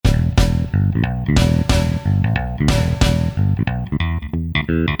Hello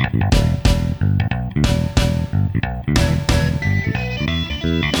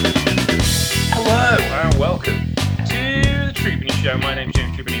and welcome to the Trupany Show. My name is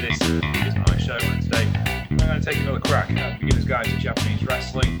James Trupany. This is my show, and today we're going to take another crack at beginner's guide to Japanese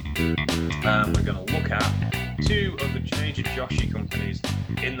wrestling. We're going to look at two of the major Joshi companies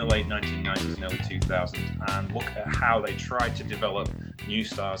in the late 1990s and early 2000s and look at how they tried to develop new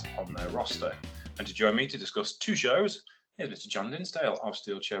stars on their roster. And to join me to discuss two shows, here's Mr. John Dinsdale of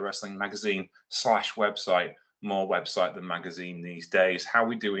Steelchair Wrestling Magazine /website. More website than magazine these days. How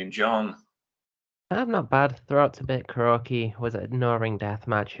we doing, John? I'm not bad. Throughout a bit Kuroki was at No Ring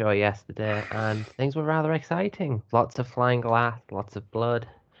Deathmatch show yesterday, and things were rather exciting. Lots of flying glass, lots of blood.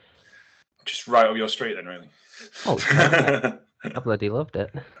 Just right up your street then, really. Oh, perfect. I bloody loved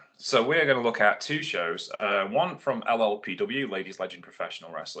it. So we're going to look at two shows. One from LLPW, Ladies Legend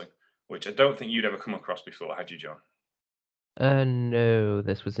Professional Wrestling, which I don't think you'd ever come across before, had you, John? No,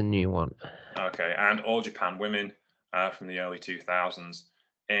 this was a new one. Okay, and All Japan Women from the early 2000s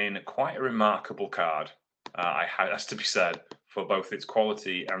in quite a remarkable card, has to be said, for both its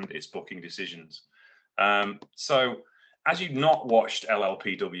quality and its booking decisions. So, as you've not watched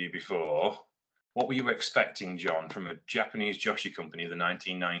LLPW before, what were you expecting, John, from a Japanese Joshi company in the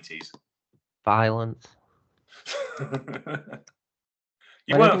 1990s? Violence.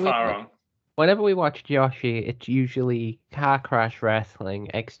 You weren't far wrong. Whenever we watch Joshi, it's usually car crash wrestling,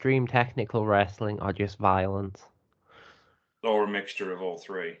 extreme technical wrestling, or just violence. Or a mixture of all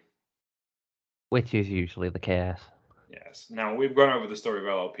three. Which is usually the case. Yes. Now, we've gone over the story of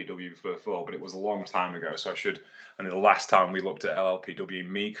LLPW before, but it was a long time ago, so I should. And the last time we looked at LLPW,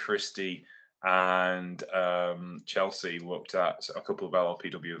 me, Christy, and Chelsea looked at a couple of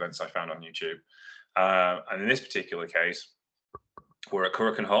LLPW events I found on YouTube. And in this particular case, we're at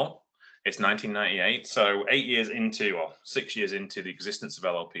Korakuen Hall. It's 1998, so 6 years into the existence of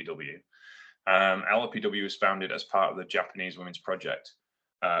LLPW. LLPW was founded as part of the Japanese Women's Project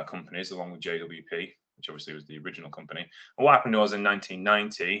companies, along with JWP, which obviously was the original company. And what happened was in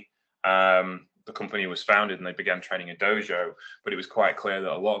 1990, the company was founded and they began training a dojo, but it was quite clear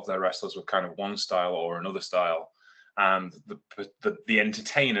that a lot of their wrestlers were kind of one style or another style. And the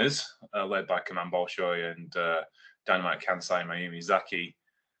entertainers, led by Kaman Bolshoi and Dynamite Kansai Mayumi Zaki,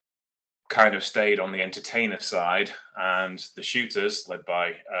 kind of stayed on the entertainer side, and the shooters, led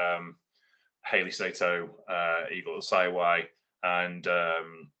by Hayley Sato, Eagle Saiwai, and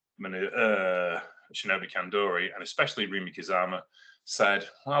Shinobu Kandori, and especially Rumi Kizama, said,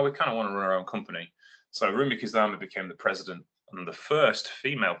 well, we kind of want to run our own company. So Rumi Kizama became the president and the first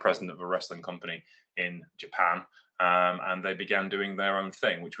female president of a wrestling company in Japan, and they began doing their own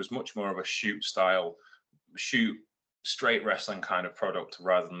thing, which was much more of a shoot straight wrestling kind of product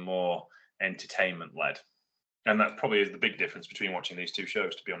rather than more entertainment led. And that probably is the big difference between watching these two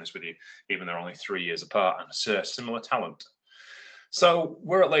shows, to be honest with you, even they're only 3 years apart and similar talent. So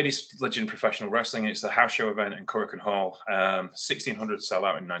we're at Ladies Legend Professional Wrestling. It's the house show event in Korakuen Hall. 1,600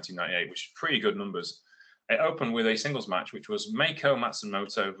 sellout in 1998, which is pretty good numbers. It opened with a singles match, which was Meiko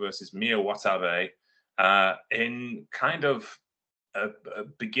Matsumoto versus Mia Watabe in kind of a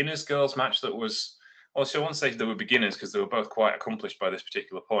beginners girls match that was, well, so I won't say they were beginners because they were both quite accomplished by this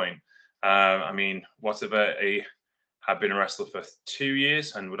particular point. I mean, Watabe had been a wrestler for 2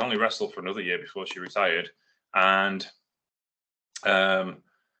 years and would only wrestle for another year before she retired. And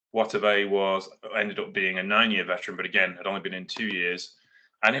Watabe ended up being a 9-year veteran, but again, had only been in 2 years.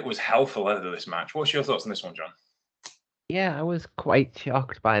 And it was hell for leather, this match. What's your thoughts on this one, John? Yeah, I was quite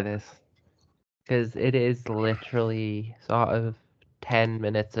shocked by this, because it is literally sort of 10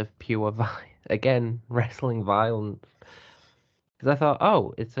 minutes of pure wrestling violence. Because I thought,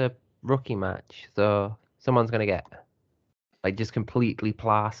 oh, it's a rookie match, so someone's going to get just completely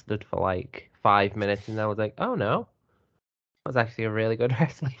plastered for 5 minutes, and I was like, oh no, that was actually a really good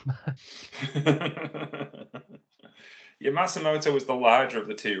wrestling match. Yeah, Matsumoto was the larger of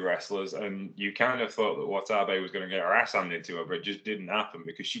the two wrestlers, and you kind of thought that Watabe was going to get her ass handed to her, but it just didn't happen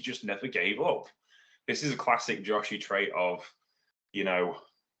because she just never gave up. This is a classic Joshi trait of,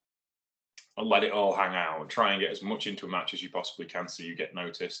 let it all hang out, try and get as much into a match as you possibly can so you get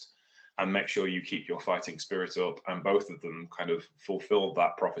noticed, and make sure you keep your fighting spirit up. And both of them kind of fulfilled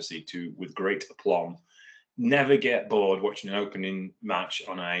that prophecy with great aplomb. Never get bored watching an opening match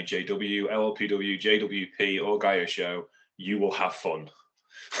on a JW, LLPW, JWP, or Gaia show. You will have fun.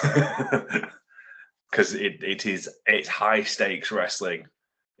 Because it's high stakes wrestling.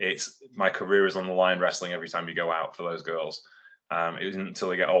 It's my career is on the line wrestling every time you go out for those girls. It isn't until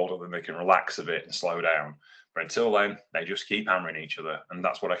they get older that they can relax a bit and slow down. But until then, they just keep hammering each other, and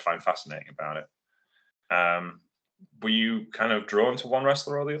that's what I find fascinating about it. Were you kind of drawn to one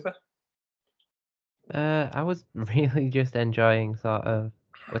wrestler or the other? I was really just enjoying sort of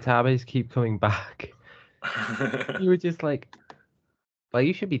Watabe's keep coming back. You were just like, well,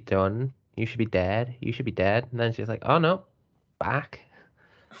 you should be done. You should be dead. You should be dead. And then she's like, oh no, back.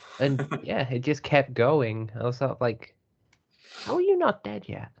 And yeah, it just kept going. I was sort of like, how are you not dead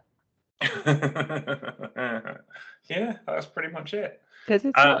yet? Yeah, that's pretty much it. Because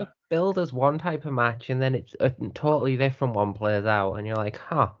it's sort of billed as one type of match, and then it's a totally different one plays out, and you're like,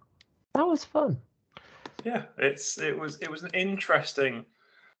 huh, that was fun. Yeah, it was an interesting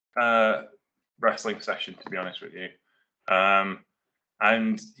wrestling session, to be honest with you.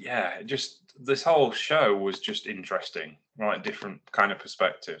 And yeah, just this whole show was just interesting, right? Different kind of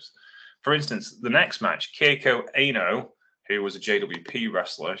perspectives. For instance, the next match, Keiko Aino, who was a JWP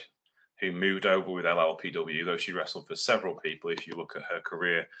wrestler who moved over with LLPW, though she wrestled for several people. If you look at her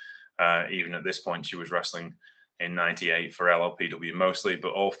career, even at this point, she was wrestling in '98 for LLPW mostly, but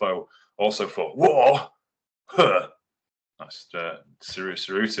also for War. Her. That's Saru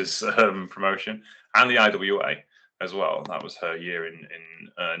Saruta's promotion, and the IWA as well. That was her year in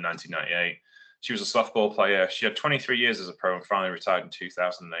 1998. She was a softball player. She had 23 years as a pro and finally retired in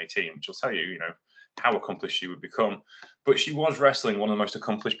 2018, which will tell you, how accomplished she would become. But she was wrestling one of the most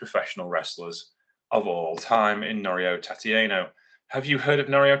accomplished professional wrestlers of all time in Norio Tatiano. Have you heard of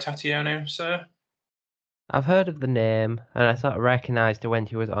Norio Tatiano, sir? I've heard of the name, and I sort of recognised her when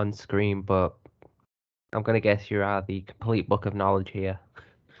she was on screen, but I'm going to guess you are the complete book of knowledge here.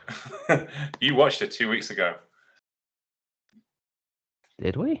 You watched it 2 weeks ago.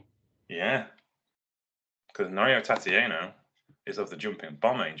 Did we? Yeah. Because Norio Tatiano is of the Jumping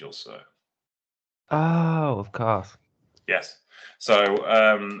Bomb Angels, sir. Oh, of course. Yes.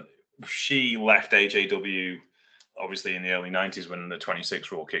 So she left AJW obviously in the early 90s when the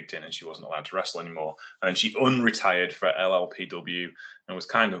 26 rule kicked in and she wasn't allowed to wrestle anymore. And she unretired for LLPW and was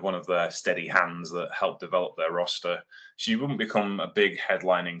kind of one of their steady hands that helped develop their roster. She wouldn't become a big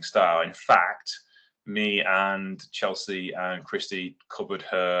headlining star. In fact, me and Chelsea and Christy covered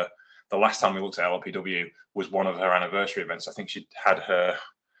her. The last time we looked at LLPW was one of her anniversary events. I think she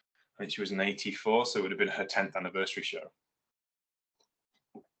was in '84, so it would have been her 10th anniversary show.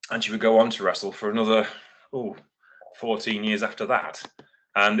 And she would go on to wrestle for another 14 years after that.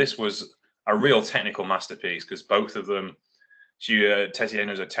 And this was a real technical masterpiece because both of them,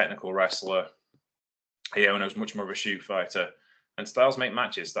 Tatiano's a technical wrestler. Iono's much more of a shoot fighter. And styles make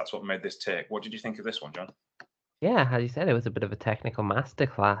matches. That's what made this tick. What did you think of this one, John? Yeah, as you said, it was a bit of a technical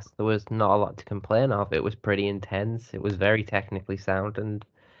masterclass. There was not a lot to complain of. It was pretty intense. It was very technically sound, and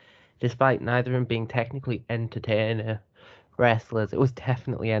despite neither of them being technically entertaining wrestlers, it was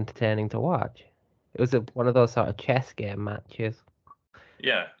definitely entertaining to watch. It was one of those sort of chess game matches.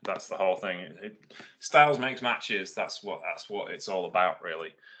 Yeah, that's the whole thing. Styles makes matches. That's what it's all about,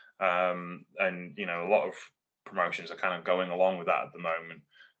 really. And a lot of promotions are kind of going along with that at the moment.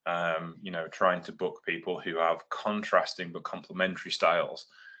 Trying to book people who have contrasting but complementary styles.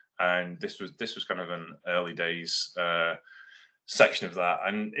 And this was kind of an early days section of that,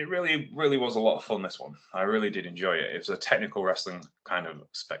 and it really, really was a lot of fun. This one, I really did enjoy it. It was a technical wrestling kind of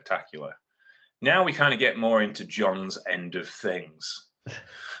spectacular. Now we kind of get more into John's end of things.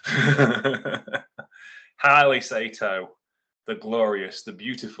 Harley Sato, the glorious, the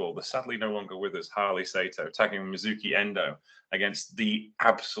beautiful, the sadly no longer with us Harley Sato, tagging Mizuki Endo against the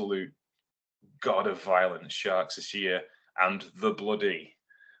absolute god of violence, Shark Sashia, and the Bloody.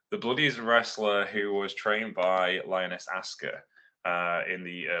 The Bloody is a wrestler who was trained by Lioness Asuka in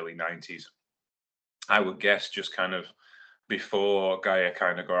the early 90s. I would guess just kind of before Gaia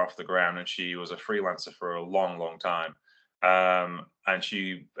kind of got off the ground, and she was a freelancer for a long, long time. And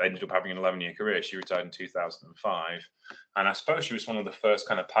she ended up having an 11-year career. She retired in 2005. And I suppose she was one of the first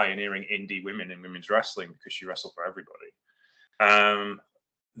kind of pioneering indie women in women's wrestling because she wrestled for everybody.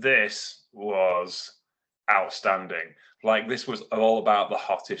 This was outstanding. Like, this was all about the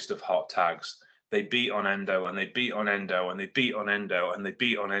hottest of hot tags. They beat on Endo and they beat on Endo and they beat on Endo and they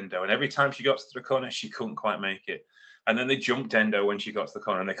beat on Endo. And every time she got to the corner, she couldn't quite make it. And then they jumped Endo when she got to the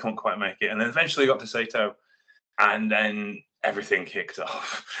corner and they couldn't quite make it. And then eventually got to Sato. And then everything kicked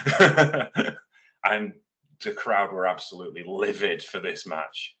off. And the crowd were absolutely livid for this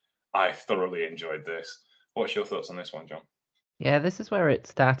match. I thoroughly enjoyed this. What's your thoughts on this one, John? Yeah, this is where it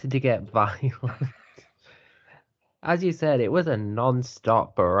started to get violent. As you said, it was a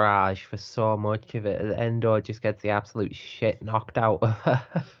non-stop barrage for so much of it. Endo just gets the absolute shit knocked out of her.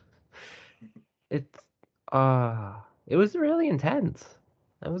 It was really intense.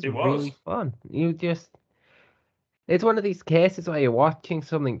 It was really fun. You just It's one of these cases where you're watching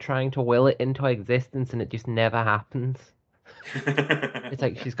something, trying to will it into existence, and it just never happens. It's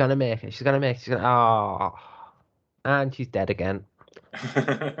like she's gonna make it. She's gonna make it. She's gonna. Oh, and she's dead again.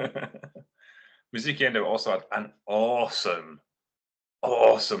 Mizuki Endo also had an awesome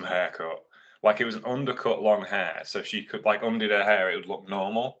haircut. Like it was an undercut long hair, so she could like undid her hair, it would look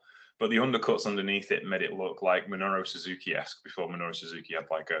normal. But the undercuts underneath it made it look like Minoru Suzuki-esque before Minoru Suzuki had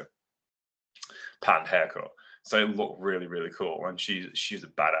like a patterned haircut. So it looked really, really cool. And she's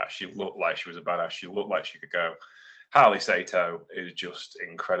a badass. She looked like she was a badass. She looked like she could go. Harley Sato is just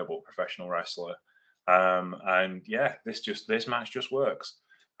incredible professional wrestler. And yeah, this match just works.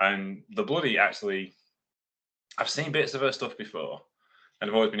 And the Bloody actually, I've seen bits of her stuff before, and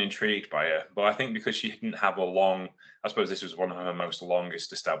I've always been intrigued by her. But I think because she didn't have a long, I suppose this was one of her most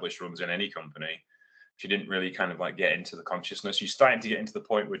longest established runs in any company. She didn't really kind of like get into the consciousness. She's starting to get into the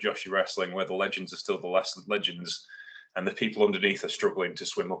point with Joshi Wrestling where the legends are still the less legends, and the people underneath are struggling to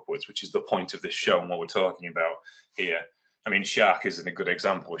swim upwards, which is the point of this show and what we're talking about here. I mean, Shark is a good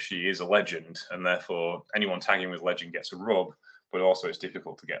example. She is a legend, and therefore anyone tagging with legend gets a rub. But also, it's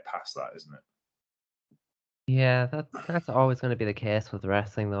difficult to get past that, isn't it? Yeah, that's always going to be the case with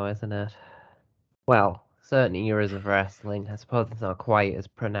wrestling, though, isn't it? Well, certain eras of wrestling. I suppose it's not quite as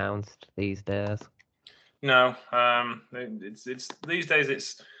pronounced these days. No, it's these days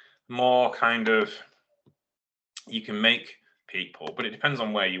it's more kind of you can make people, but it depends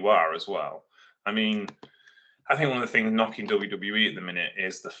on where you are as well. I mean, I think one of the things knocking WWE at the minute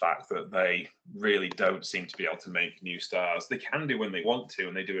is the fact that they really don't seem to be able to make new stars. They can do when they want to,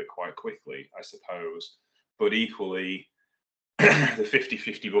 and they do it quite quickly, I suppose. But equally, the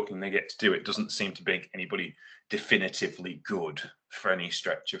 50-50 booking they get to do it doesn't seem to make anybody definitively good for any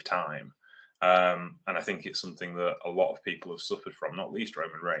stretch of time. And I think it's something that a lot of people have suffered from, not least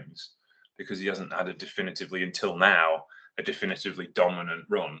Roman Reigns, because he hasn't had until now, a definitively dominant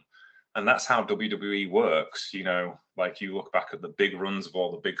run. And that's how WWE works. You know, like you look back at the big runs of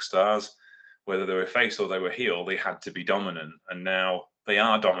all the big stars, whether they were face or they were heel, they had to be dominant. And now they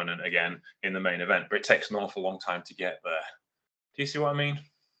are dominant again in the main event, but it takes an awful long time to get there. Do you see what I mean?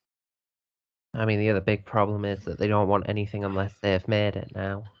 I mean, the other big problem is that they don't want anything unless they've made it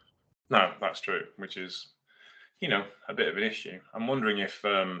now. No, that's true, which is, a bit of an issue. I'm wondering if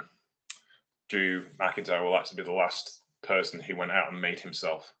Drew McIntyre will actually be the last person who went out and made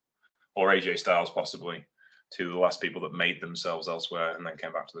himself, or AJ Styles possibly, to the last people that made themselves elsewhere and then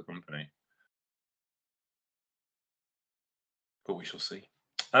came back to the company. But we shall see.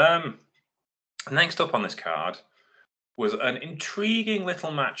 Next up on this card was an intriguing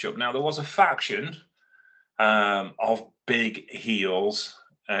little matchup. Now, there was a faction of big heels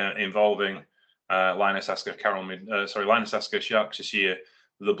involving Linus Asuka, Linus Asuka, Shark Shishia,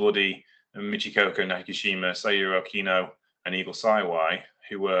 The Bloody, Michikoku Nakashima, Sayuro Kino, and Eagle Saiwai,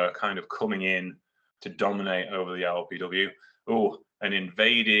 who were kind of coming in to dominate over the LPW. Oh, an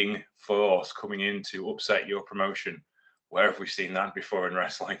invading force coming in to upset your promotion. Where have we seen that before in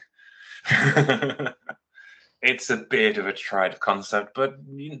wrestling? It's a bit of a tried concept, but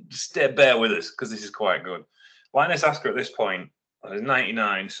just bear with us because this is quite good. Linus Asuka at this point is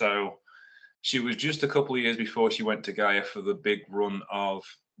 99, so she was just a couple of years before she went to Gaia for the big run of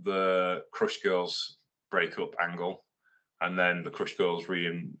the Crush Girls breakup angle, and then the Crush Girls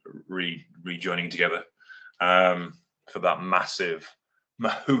rejoining together for that massive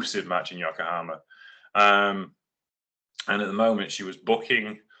match in Yokohama. And at the moment, she was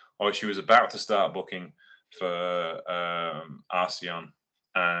booking, or she was about to start booking for Arsion.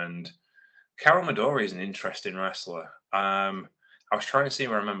 And Carol Midori is an interesting wrestler. I was trying to see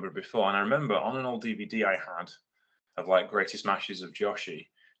if I remember before, and I remember on an old DVD I had of like greatest matches of Joshi,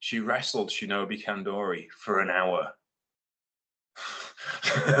 she wrestled Shinobi Kandori for an hour.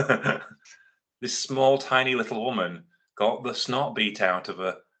 This small, tiny little woman got the snot beat out of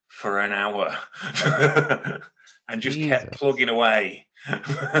her for an hour and just kept plugging away.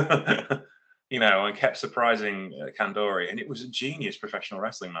 And kept surprising Kandori. And it was a genius professional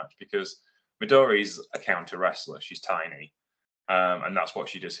wrestling match because Midori's a counter wrestler. She's tiny. And that's what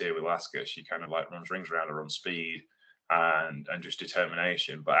she does here with Asuka. She kind of like runs rings around her on speed and just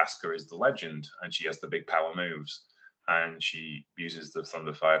determination. But Asuka is the legend and she has the big power moves. And she uses the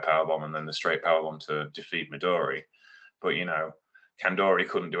Thunder Fire Powerbomb and then the straight powerbomb to defeat Midori. But, Kandori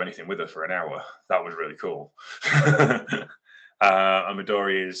couldn't do anything with her for an hour. That was really cool. And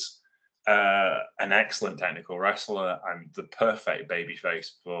Midori is an excellent technical wrestler and the perfect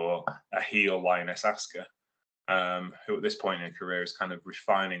babyface for a heel Linus Asuka, who at this point in her career is kind of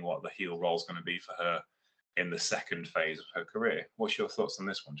refining what the heel role is going to be for her in the second phase of her career. What's your thoughts on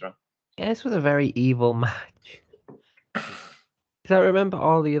this one, John? Yeah, this was a very evil match. Because I remember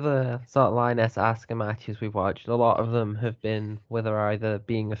all the other sort of Lioness Asuka matches we've watched. A lot of them have been with her either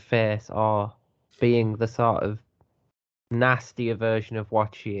being a face or being the sort of nastier version of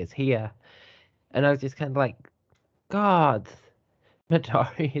what she is here. And I was just kind of like, God,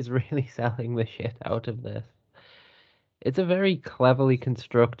 Midori is really selling the shit out of this. It's a very cleverly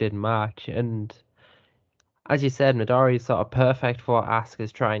constructed match, and as you said, Midori is sort of perfect for what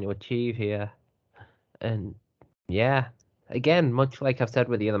Asuka's trying to achieve here. And yeah, again, much like I've said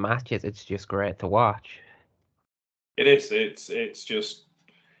with the other matches, it's just great to watch. It is. It's just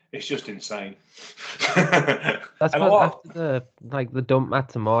insane. I And a suppose lot. after the Dump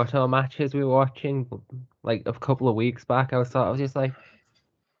Matsumoto matches we were watching like a couple of weeks back, I was just like,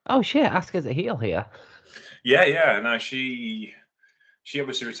 oh shit, Asuka's a heel here. Yeah, yeah. No, she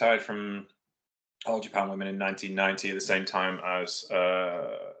obviously retired from All Japan Women in 1990 at the same time as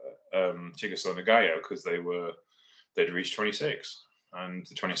Chigusa Nagayo because they'd reached 26, and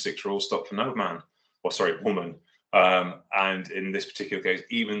the 26 rule stopped for no man, or sorry, woman. And in this particular case,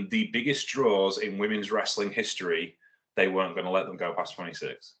 even the biggest draws in women's wrestling history, they weren't going to let them go past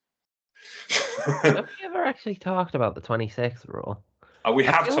 26. Have we ever actually talked about the 26 rule? We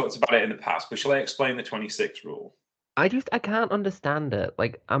I have feel like talked about it in the past, but shall I explain the 26 rule? I can't understand it.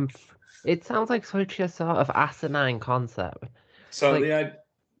 It sounds like such a sort of asinine concept. So Like, the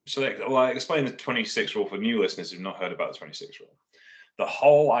so well, I explain the 26 rule for new listeners who've not heard about the 26 rule. The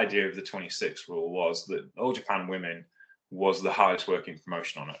whole idea of the 26 rule was that All Japan Women was the hardest working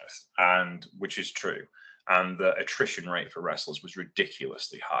promotion on earth, and which is true. And the attrition rate for wrestlers was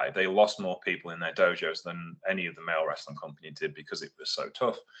ridiculously high. They lost more people in their dojos than any of the male wrestling company did because it was so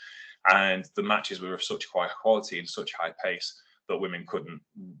tough. And the matches were of such high quality and such high pace that women couldn't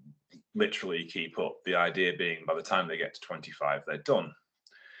literally keep up. The idea being by the time they get to 25, they're done.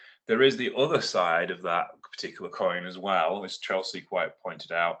 There is the other side of that particular coin as well, as Chelsea quite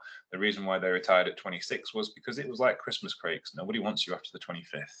pointed out. The reason why they retired at 26 was because it was like Christmas cakes. Nobody wants you after the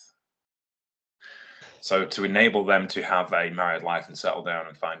 25th. So to enable them to have a married life and settle down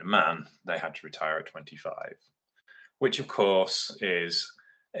and find a man, they had to retire at 25, which of course is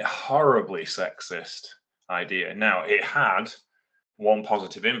a horribly sexist idea. Now, it had one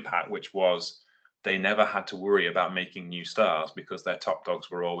positive impact, which was they never had to worry about making new stars because their top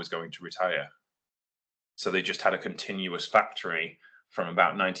dogs were always going to retire. So they just had a continuous factory from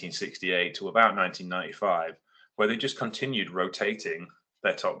about 1968 to about 1995, where they just continued rotating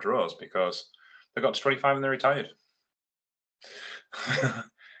their top drawers because they got to 25 and they retired.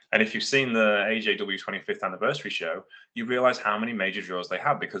 And if you've seen the AJW 25th anniversary show, you realize how many major draws they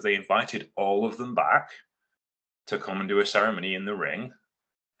had because they invited all of them back to come and do a ceremony in the ring.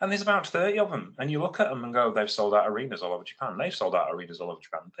 And there's about 30 of them. And you look at them and go, they've sold out arenas all over Japan. They've sold out arenas all over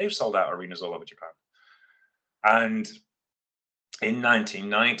Japan. They've sold out arenas all over Japan. And in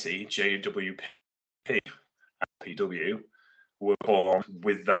 1990, JWP and PW were born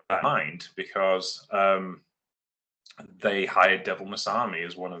with that in mind because they hired Devil Masami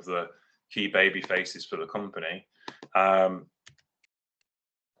as one of the key baby faces for the company. And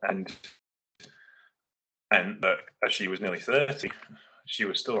as she was nearly 30, she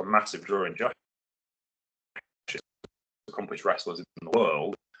was still a massive draw in Japan. Accomplished wrestlers in the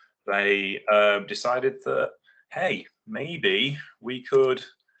world. They decided that, hey, maybe we could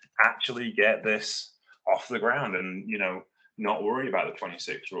actually get this off the ground and, not worry about the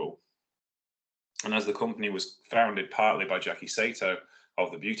 26 rule. And as the company was founded partly by Jackie Sato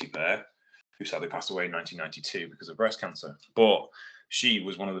of the Beauty Pair, who sadly passed away in 1992 because of breast cancer, but she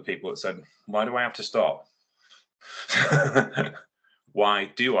was one of the people that said, why do I have to stop? Why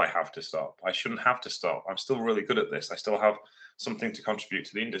do I have to stop? I shouldn't have to stop. I'm still really good at this. I still have something to contribute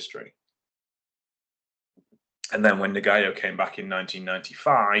to the industry. And then when Nagayo came back in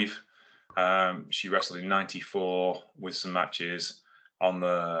 1995, she wrestled in 94 with some matches on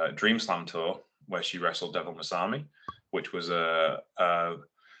the Dream Slam tour where she wrestled Devil Masami, which was I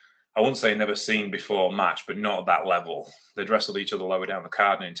won't say never seen before match, but not at that level. They'd wrestled each other lower down the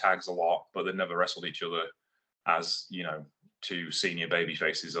card and in tags a lot, but they'd never wrestled each other as, two senior baby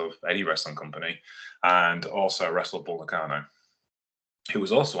faces of any wrestling company, and also wrestled Bull Nakano, who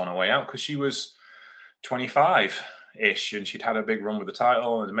was also on her way out because she was 25-ish and she'd had a big run with the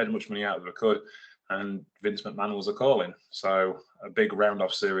title and made as much money out of it could, and Vince McMahon was a calling. So a big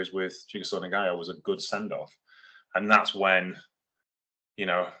round-off series with Chigusa Nagayo was a good send-off. And that's when,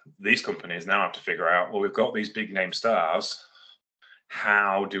 these companies now have to figure out, well, we've got these big name stars.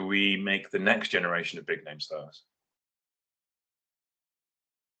 How do we make the next generation of big name stars?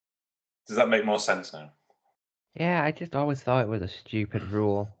 Does that make more sense now? yeah, I just always thought it was a stupid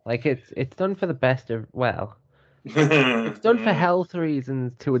rule. Like it's done for the best of, well, It's done for health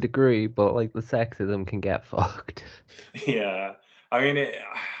reasons to a degree, but like the sexism can get fucked. Yeah, I mean,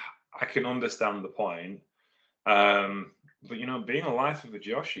 I can understand the point, but being a life of a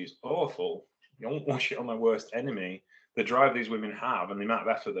Joshi is awful. You don't wish it on my worst enemy. The drive these women have and the amount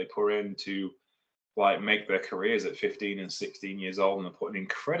of effort they put in to like make their careers at 15 and 16 years old, and they're putting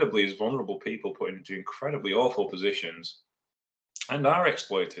incredibly as vulnerable people put into incredibly awful positions and are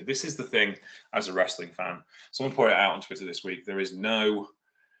exploited. This is the thing as a wrestling fan. Someone put it out on Twitter this week. There is no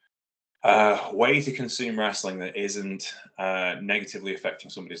way to consume wrestling that isn't negatively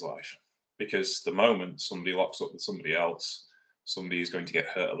affecting somebody's life. Because the moment somebody locks up with somebody else, somebody is going to get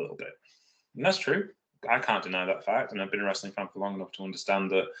hurt a little bit. And that's true. I can't deny that fact. And I've been a wrestling fan for long enough to understand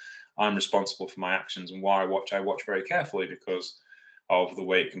that I'm responsible for my actions, and why I watch very carefully because of the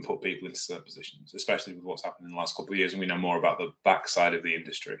way it can put people into certain positions, especially with what's happened in the last couple of years. And we know more about the backside of the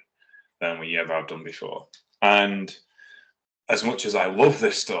industry than we ever have done before. And as much as I love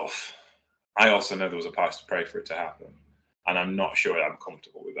this stuff, I also know there was a price to pay for it to happen. And I'm not sure I'm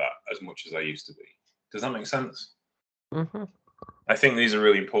comfortable with that as much as I used to be. Does that make sense? Mm-hmm. I think these are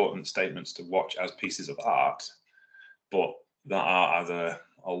really important statements to watch as pieces of art, but that art has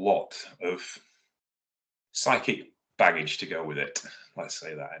a lot of psychic baggage to go with it. Let's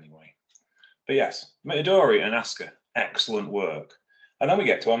say that anyway. But yes, Midori and Asuka, excellent work. And then we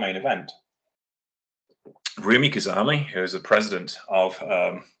get to our main event. Rumi Kazami, who is the president of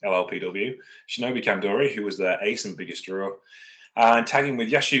LLPW, Shinobu Kandori, who was their ace and biggest draw, and tagging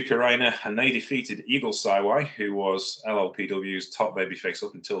with Yasuke Reina, and they defeated Eagle Saiwai, who was LLPW's top babyface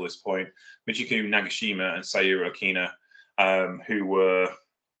up until this point, Michiko Nagashima and Sayuri Okina, who were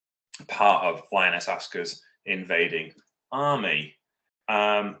part of Lioness Asuka's invading army.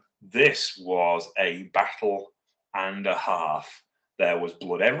 This was a battle and a half. There was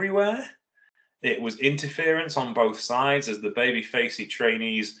blood everywhere. It was interference on both sides as the babyfacey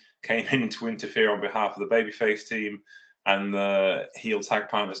trainees came in to interfere on behalf of the babyface team, and the heel tag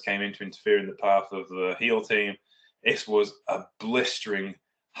partners came in to interfere in the path of the heel team. This was a blistering,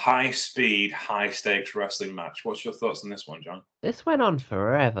 high-speed, high-stakes wrestling match. What's your thoughts on this one, John? This went on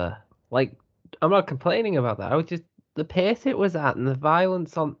forever. Like, I'm not complaining about that. I was just the pace it was at and the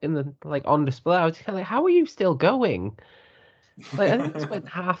violence on display. I was just kind of like, how are you still going? Like, I think this went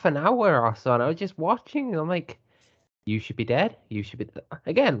half an hour or so, and I was just watching. And I'm like, you should be dead. You should be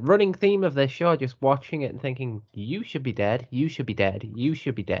again running theme of this show. Just watching it and thinking, you should be dead. You should be dead. You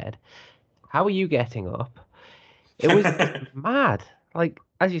should be dead. How are you getting up? It was mad. Like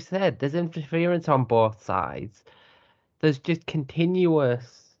as you said, there's interference on both sides. There's just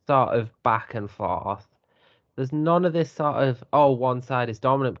continuous sort of back and forth. There's none of this sort of one side is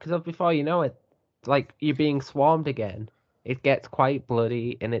dominant because before you know it, like you're being swarmed again. It gets quite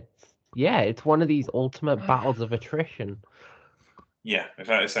bloody and it's one of these ultimate battles of attrition. Yeah, in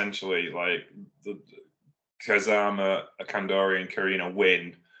fact, essentially, like the Kazama, Kandori, and Karina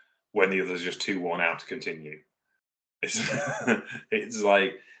win when the others just too worn out to continue. It's it's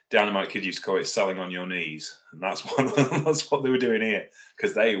like Dynamite Kid used to call it selling on your knees, and that's what they were doing here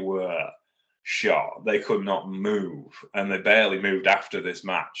because they were shot. They could not move, and they barely moved after this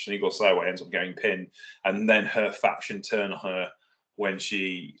match. And Eagle Saiwai ends up getting pinned, and then her faction turn on her when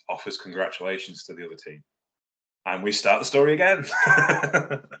she offers congratulations to the other team, and we start the story again.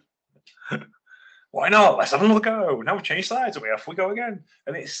 Why not? Let's have another go. Now we change sides, and off we go again.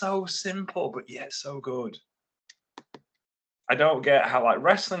 And it's so simple, but yet so good. I don't get how like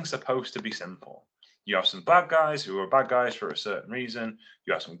wrestling's supposed to be simple. You have some bad guys who are bad guys for a certain reason.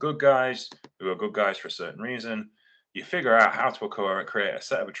 You have some good guys who are good guys for a certain reason. You figure out how to create a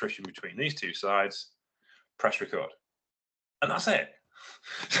set of attrition between these two sides, press record. And that's it.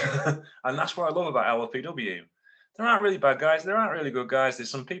 And that's what I love about LLPW. There aren't really bad guys. There aren't really good guys. There's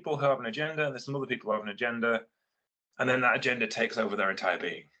some people who have an agenda. There's some other people who have an agenda. And then that agenda takes over their entire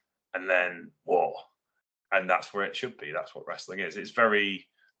being. And then war. And that's where it should be. That's what wrestling is. It's very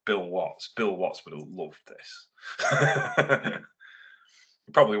Bill Watts. Bill Watts would have loved this.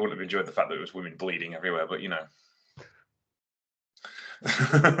 He probably wouldn't have enjoyed the fact that it was women bleeding everywhere, but you know.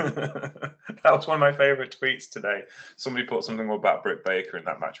 That was one of my favorite tweets today. Somebody put something about Britt Baker in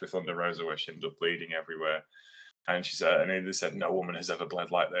that match with Thunder Rosa where she ended up bleeding everywhere. And she said, and they said, no woman has ever bled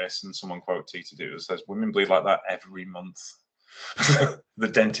like this. And someone quote tweeted it that says, women bleed like that every month. The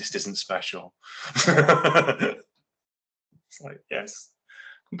dentist isn't special. It's like, yes,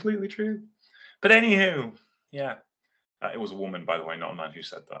 completely true. But anywho, yeah, it was a woman, by the way, not a man who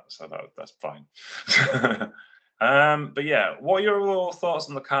said that. So that's fine. But yeah, what are your overall thoughts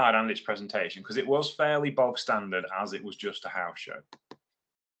on the card and its presentation? Because it was fairly bog standard as it was just a house show.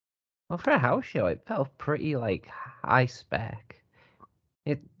 Well, for a house show, it felt pretty like high spec.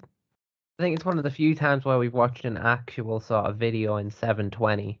 It, I think it's one of the few times where we've watched an actual sort of video in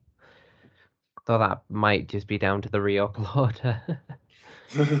 720. So that might just be down to the re-uploader.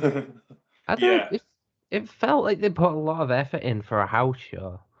 I don't know. Yeah. It felt like they put a lot of effort in for a house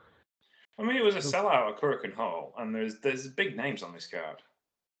show. I mean, it was a sellout at Hurricane Hall, and there's big names on this card.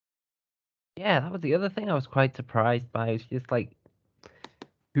 Yeah, that was the other thing I was quite surprised by. It's just like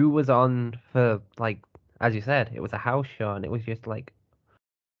who was on for, like, as you said, it was a house show, and it was just like,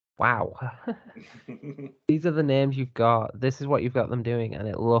 wow, these are the names you've got. This is what you've got them doing, and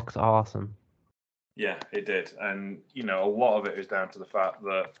it looks awesome. Yeah, it did, and you know, a lot of it is down to the fact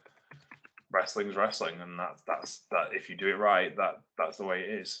that wrestling's wrestling, and that's that. If you do it right, that's the way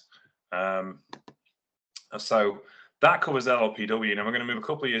it is. So that covers LLPW. Now we're going to move a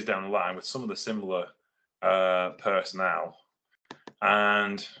couple of years down the line with some of the similar personnel.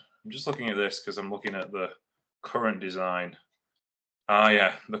 And I'm just looking at this because I'm looking at the current design.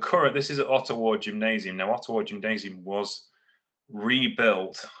 Yeah, the current. This is at Ottawa Gymnasium. Now Ottawa Gymnasium was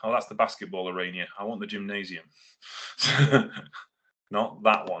rebuilt. Oh, that's the basketball arena. I want the gymnasium. Not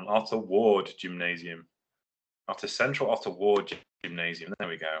that one. Otter Ward Gymnasium. Otter Central Otter Ward Gymnasium. There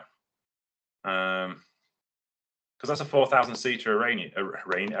we go. Because that's a 4,000-seater arena.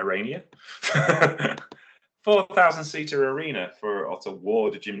 4,000-seater arena for Otter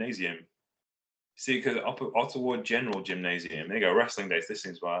Ward Gymnasium. See, because Otter Ward General Gymnasium. There you go. Wrestling Days. This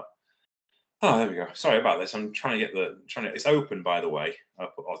thing's about. Oh, there we go. Sorry about this. I'm trying to get it's open, by the way.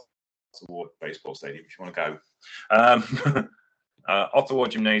 Up at Otter Ward Baseball Stadium if you want to go. Otter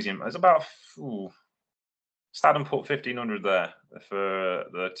Ward Gymnasium. There's about Stadham put 1,500 there for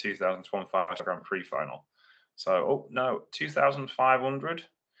the 2025 Grand Prix final. So, oh no, 2,500.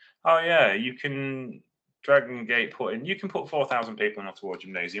 Oh yeah, you can Dragon Gate you can put 4,000 people in Otter Ward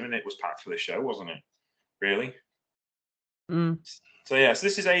Gymnasium, and it was packed for this show, wasn't it? Really? So yeah, so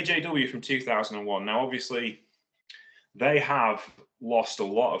this is AJW from 2001. Now, obviously, they have lost a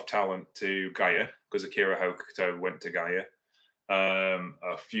lot of talent to Gaia because Akira Hokuto went to Gaia.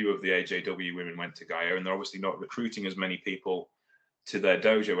 A few of the AJW women went to Gaia, and they're obviously not recruiting as many people to their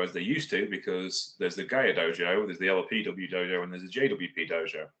dojo as they used to because there's the Gaia dojo, there's the LPW dojo, and there's the JWP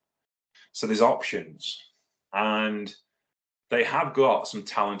dojo. So there's options, and they have got some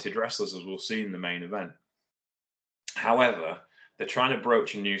talented wrestlers, as we'll see in the main event. However, they're trying to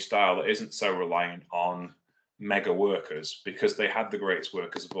broach a new style that isn't so reliant on mega workers because they had the greatest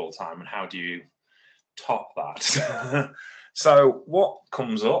workers of all time. And how do you top that? So what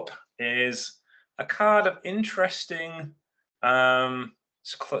comes up is a card of interesting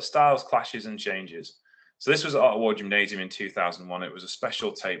styles, clashes, and changes. So this was at Ottawa Gymnasium in 2001. It was a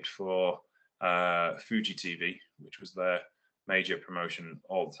special taped for Fuji TV, which was their major promotion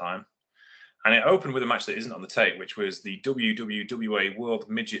all the time. And it opened with a match that isn't on the tape, which was the WWWA World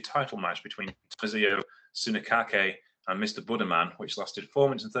Midget title match between Tomohiro Tsunekake and Mr. Buddhaman, which lasted 4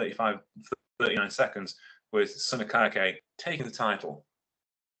 minutes and 39 seconds, with Tsunekake taking the title.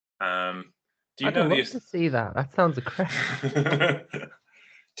 Do you know love to see that? That sounds incredible.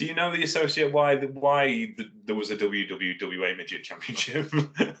 Do you know the associate why there was a WWWA Midget Championship?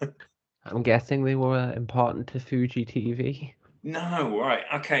 I'm guessing they were important to Fuji TV. No, right.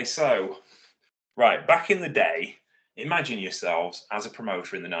 Okay, so right, back in the day, imagine yourselves as a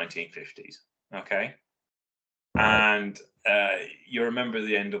promoter in the 1950s, okay? Right. And you're a member of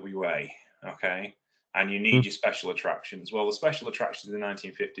the NWA, okay? And you need your special attractions. Well, the special attractions in the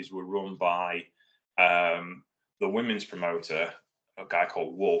 1950s were run by the women's promoter, a guy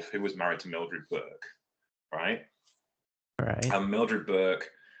called Wolf, who was married to Mildred Burke, right? Right. And Mildred Burke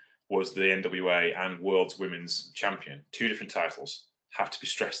was the NWA and World's Women's Champion. 2 different titles. Have to be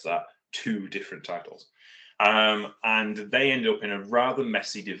stressed that 2 different titles. And they ended up in a rather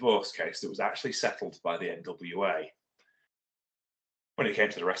messy divorce case that was actually settled by the NWA when it came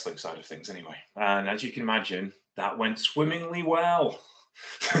to the wrestling side of things anyway. And as you can imagine, that went swimmingly well.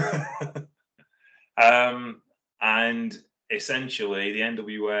 And essentially, the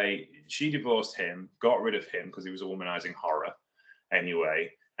NWA, she divorced him, got rid of him because he was a womanizing horror anyway,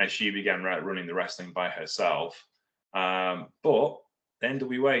 and she began running the wrestling by herself. But the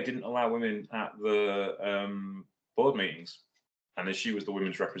NWA didn't allow women at the board meetings. And as she was the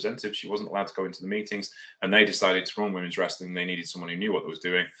women's representative, she wasn't allowed to go into the meetings. And they decided to run women's wrestling. They needed someone who knew what they was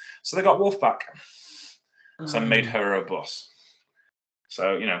doing. So they got Wolf back. So made her a boss.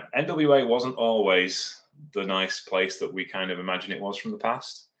 So, you know, NWA wasn't always the nice place that we kind of imagine it was from the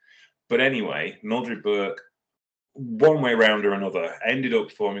past. But anyway, Mildred Burke, one way round or another, ended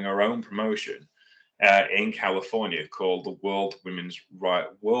up forming her own promotion in California called the Worldwide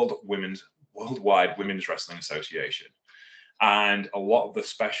Women's Wrestling Association. And a lot of the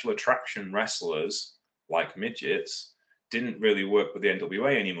special attraction wrestlers, like midgets, didn't really work with the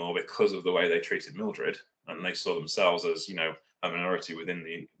NWA anymore because of the way they treated Mildred, and they saw themselves as, you know, a minority with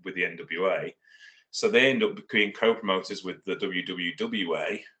the NWA. So they end up being co-promoters with the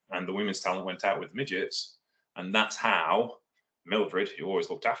WWWA, and the women's talent went out with midgets, and that's how Mildred, who always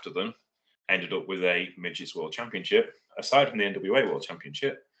looked after them, ended up with a midgets world championship, aside from the NWA world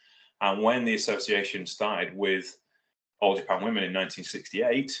championship. And when the association started with All Japan Women in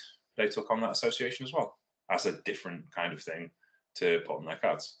 1968, they took on that association as well as a different kind of thing to put on their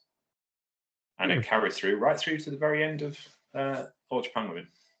cards. And it carried through right through to the very end of All Japan Women,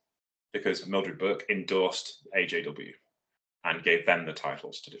 because Mildred Burke endorsed AJW and gave them the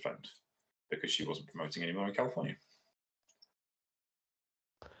titles to defend because she wasn't promoting anymore in California.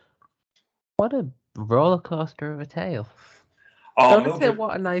 What a roller coaster of a tale. Oh, Don't say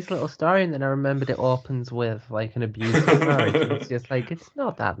what a nice little story, and then I remembered it opens with like an abusive marriage. It's just like, it's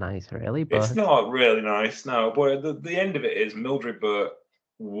not that nice, really. But it's not really nice, no. But the end of it is Mildred Burke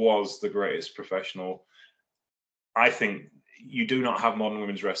was the greatest professional. I think you do not have modern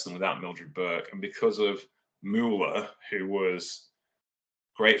women's wrestling without Mildred Burke, and because of Moolah, who was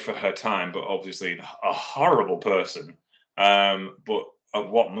great for her time, but obviously a horrible person. But of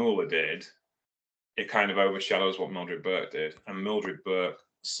what Moolah did, it kind of overshadows what Mildred Burke did. And Mildred Burke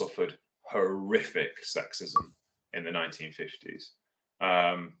suffered horrific sexism in the 1950s.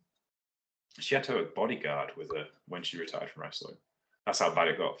 She had to have a bodyguard with her when she retired from wrestling. That's how bad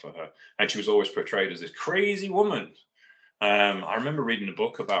it got for her. And she was always portrayed as this crazy woman. I remember reading a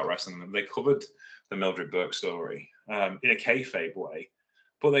book about wrestling, and they covered the Mildred Burke story in a kayfabe way,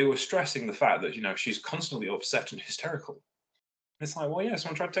 but they were stressing the fact that, you know, she's constantly upset and hysterical. And it's like, well, yeah,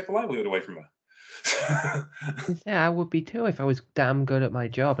 someone tried to take a livelihood away from her. Yeah, I would be too if I was damn good at my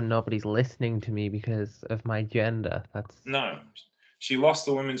job and nobody's listening to me because of my gender. That's no. She lost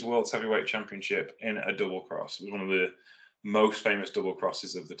the Women's World Heavyweight Championship in a double cross. It was one of the most famous double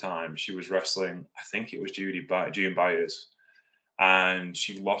crosses of the time. She was wrestling, I think it was June Byers, and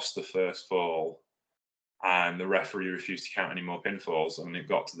she lost the first fall, and the referee refused to count any more pinfalls, and it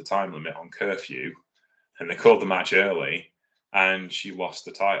got to the time limit on curfew, and they called the match early, and she lost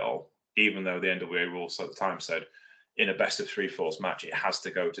the title, even though the NWA rules at the time said in a best of 3 falls match, it has to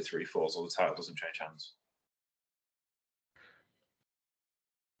go to 3 falls or the title doesn't change hands.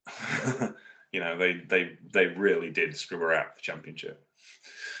 You know, they really did screw her out of the championship.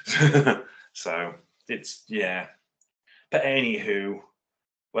 So it's, yeah. But anywho,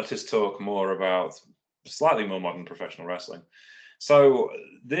 let us talk more about slightly more modern professional wrestling. So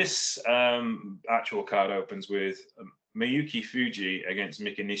this actual card opens with Miyuki Fuji against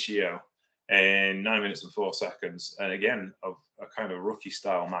Miki Nishio in 9 minutes and 4 seconds. And again, a kind of rookie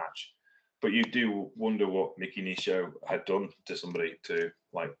style match. But you do wonder what Miki Nishio had done to somebody to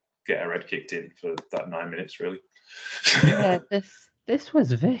like get her head kicked in for that 9 minutes, really. Yeah, this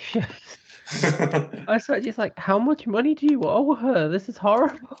was vicious. I was just like, how much money do you owe her? This is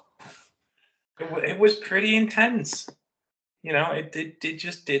horrible. It was pretty intense. You know, it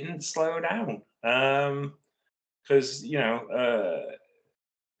just didn't slow down. Because, you know,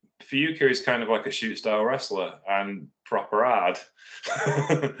 Fuyuka is kind of like a shoot style wrestler and proper hard.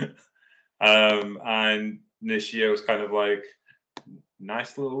 And Nishio is kind of like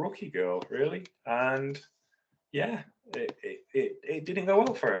nice little rookie girl, really. And yeah, it didn't go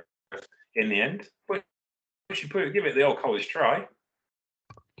well for her in the end. But she give it the old college try.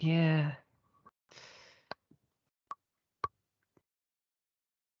 Yeah.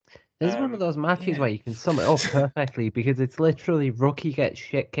 This is one of those matches where you can sum it up perfectly because it's literally rookie gets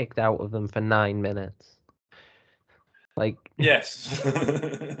shit kicked out of them for 9 minutes. Like, yes.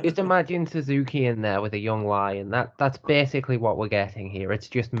 Just imagine Suzuki in there with a young lion. That's basically what we're getting here. It's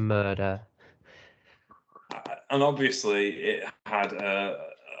just murder. And obviously, it had a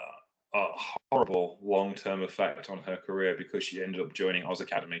horrible long-term effect on her career because she ended up joining Oz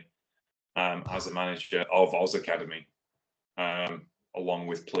Academy as a manager of Oz Academy, along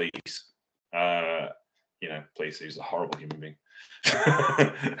with Please. You know, Please, who's a horrible human being.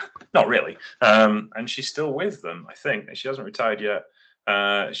 Not really. And she's still with them, I think. She hasn't retired yet.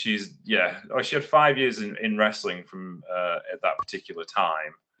 She had 5 years in wrestling from at that particular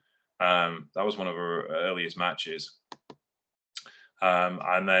time. That was one of her earliest matches.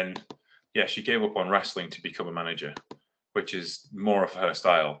 And then, she gave up on wrestling to become a manager, which is more of her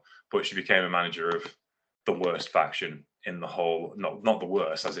style. But she became a manager of the worst faction in the whole, not the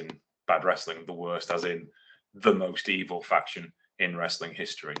worst as in bad wrestling, the worst as in the most evil faction in wrestling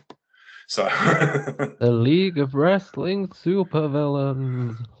history. So, The League of Wrestling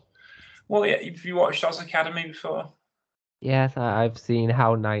Supervillains. well, yeah, have you watched Oz Academy before? Yes, I've seen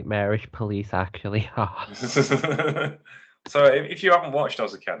how nightmarish police actually are. So, if you haven't watched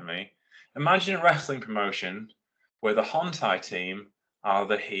Oz Academy, imagine a wrestling promotion where the Hontai team are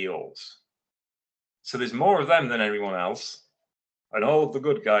the heels. So there's more of them than anyone else, and all of the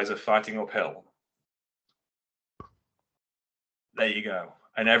good guys are fighting uphill. There you go.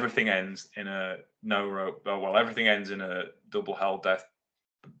 And everything ends in a no rope. Well, everything ends in a double hell death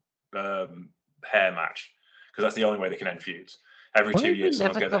hair match because that's the only way they can end feuds. Every Why 2 have we years,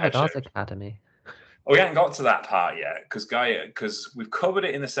 someone's never get the head covered Oz shaved. Academy? Oh, we haven't got to that part yet because we've covered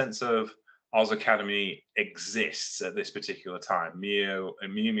it in the sense of Oz Academy exists at this particular time. Miyu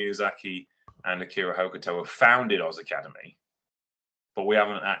Miyazaki and Akira Hokuto have founded Oz Academy, but we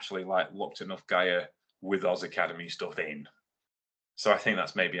haven't actually looked enough Gaia with Oz Academy stuff in. So I think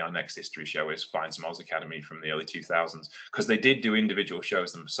that's maybe our next history show is find some Oz Academy from the early 2000s because they did do individual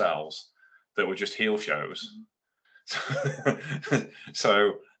shows themselves that were just heel shows.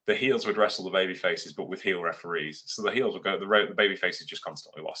 So the heels would wrestle the baby faces, but with heel referees. So the heels would go, the baby faces just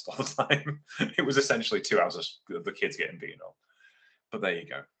constantly lost all the time. It was essentially 2 hours of the kids getting beaten up. But there you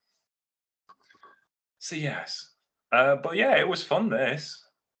go. So yes, but yeah, it was fun. This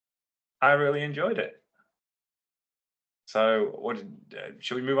I really enjoyed it. So,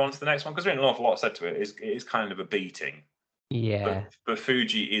 should we move on to the next one? Because there's an awful lot said to it. It is kind of a beating. Yeah. But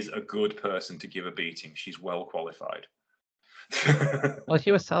Fuji is a good person to give a beating. She's well qualified. Well,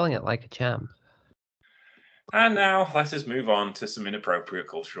 she was selling it like a champ. And now let us move on to some inappropriate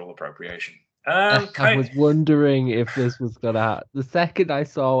cultural appropriation. I was wondering if this was gonna happen. The second I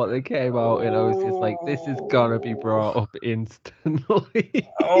saw what they came out in, I was just like, this is gonna be brought up instantly.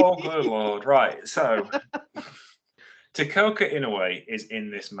 Oh, good lord. Right. So, Takoka Inoue is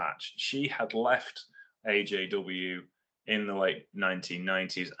in this match. She had left AJW in the late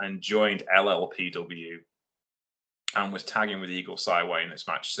 1990s and joined LLPW and was tagging with Eagle Saiway in this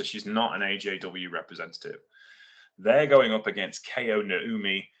match. So she's not an AJW representative. They're going up against Keo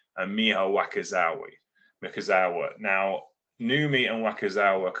Naomi and Miho Wakazawa. Now, Naomi and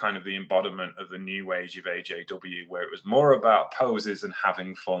Wakazawa are kind of the embodiment of the new age of AJW, where it was more about poses and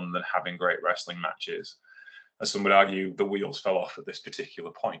having fun than having great wrestling matches. As some would argue, the wheels fell off at this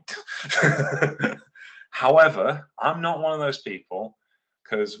particular point. However, I'm not one of those people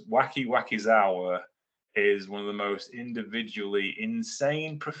because Wakizawa is one of the most individually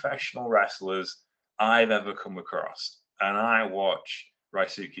insane professional wrestlers I've ever come across. And I watch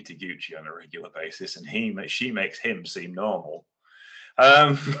Raisuke Taguchi on a regular basis, and she makes him seem normal.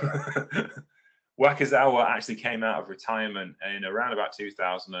 Wakazawa actually came out of retirement in around about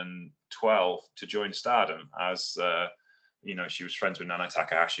 2012 to join Stardom as she was friends with Nana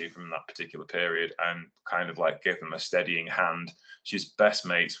Takahashi from that particular period and kind of like gave them a steadying hand. She's best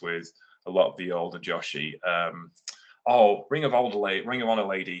mates with a lot of the older Joshi. Ring of Honor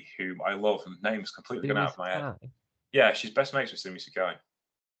lady who I love. Her name's completely gone out of my head. Yeah, she's best mates with Sumi Sakai.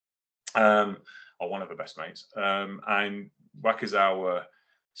 Or one of her best mates. And Wakazawa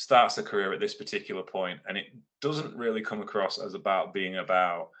starts her career at this particular point, and it doesn't really come across as being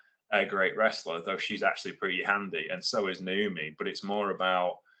about a great wrestler, though she's actually pretty handy, and so is Naomi, but it's more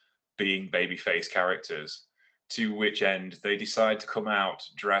about being babyface characters, to which end they decide to come out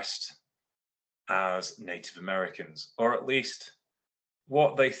dressed as Native Americans, or at least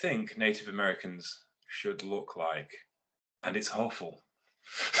what they think Native Americans should look like. And it's awful.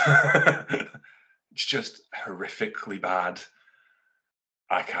 It's just horrifically bad.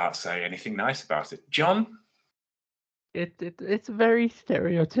 I can't say anything nice about it. John? It's very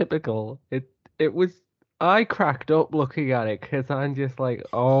stereotypical. It was. I cracked up looking at it because I'm just like,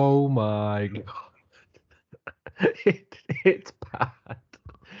 oh my god, it's bad.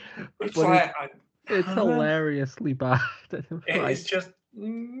 It's but like it's hilariously bad. It's just.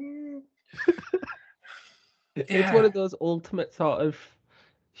 It's one of those ultimate sort of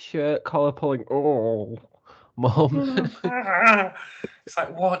shirt collar pulling. Oh, mom. It's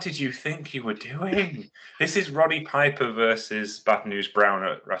like, what did you think you were doing? This is Roddy Piper versus Bad News Brown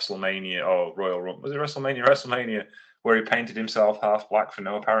at WrestleMania or Royal Rumble. Was it WrestleMania? WrestleMania, where he painted himself half black for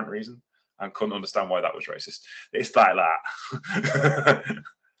no apparent reason and couldn't understand why that was racist. It's like that.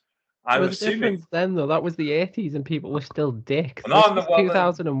 There was a difference then, though. That was the 80s and people were still dicks. No, this was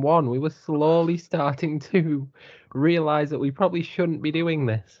 2001. We were slowly starting to realise that we probably shouldn't be doing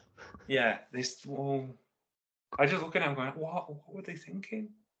this. Yeah, I just look at him going, what were they thinking?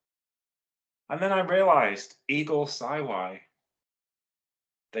 And then I realised Eagle Saiwai,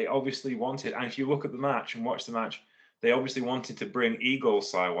 they obviously wanted, and if you look at the match and watch the match, they obviously wanted to bring Eagle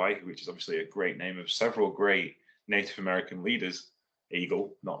Saiwai, which is obviously a great name of several great Native American leaders.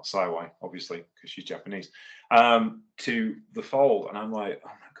 Eagle, not Saiwai, obviously, because she's Japanese, to the fold. And I'm like, oh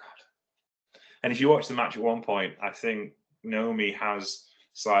my God. And if you watch the match at one point, I think Naomi has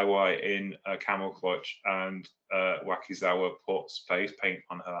Saiwai in a camel clutch and Wakizawa puts face paint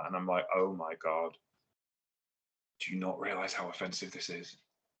on her. And I'm like, oh my God. Do you not realize how offensive this is?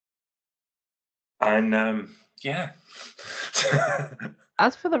 And yeah.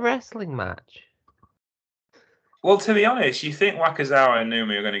 As for the wrestling match, well, to be honest, you think Wakizawa and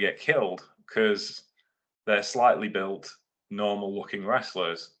Naomi are going to get killed because they're slightly built, normal-looking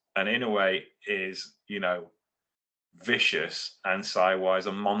wrestlers, and Inoue is, vicious, and Saiwai's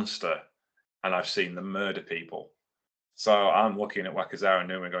a monster, and I've seen them murder people. So I'm looking at Wakizawa and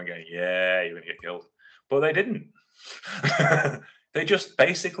Naomi going, yeah, you're going to get killed. But they didn't. They just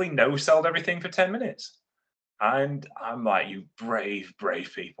basically no-sold everything for 10 minutes. And I'm like, you brave,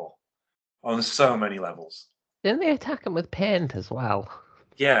 brave people on so many levels. didn't they attack him with paint as well?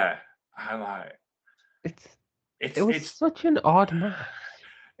 Yeah, I like it was such an odd match.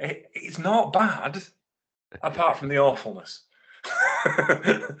 It's not bad, apart from the awfulness.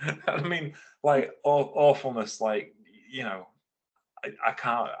 I mean, like awfulness, like I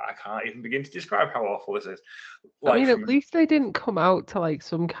can't even begin to describe how awful this is. Like, I mean, at least they didn't come out to like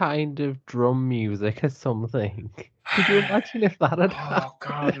some kind of drum music or something. Could you imagine if that had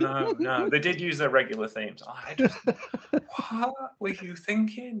happened? God, no. They did use their regular themes. What were you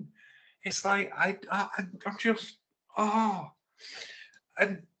thinking? It's like I'm just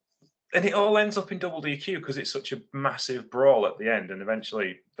and it all ends up in double DQ because it's such a massive brawl at the end, and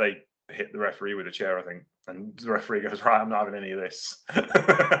eventually they hit the referee with a chair, I think, and the referee goes, right, I'm not having any of this.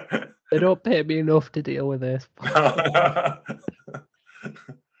 They don't pay me enough to deal with this.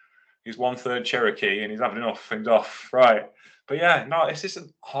 He's 1/3 Cherokee and he's having enough. He's off, right? But yeah, no, it's just a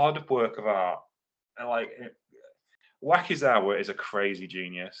hard work of art. And Wakizawa is a crazy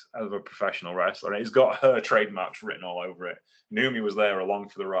genius as a professional wrestler. And he's got her trademarks written all over it. Naomi was there along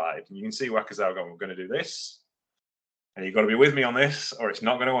for the ride. And you can see Wakizawa going, we're going to do this. And you've got to be with me on this or it's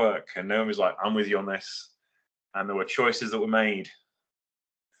not going to work. And Naomi's like, I'm with you on this. And there were choices that were made.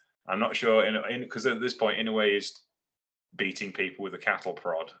 I'm not sure, because at this point, Inoue is beating people with a cattle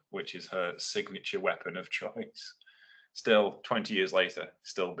prod, which is her signature weapon of choice. Still, 20 years later,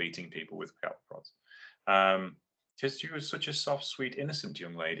 still beating people with cattle prods. Because she was such a soft, sweet, innocent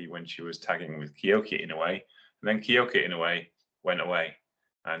young lady when she was tagging with Kyoki Inoue. And then Kyoki Inoue went away,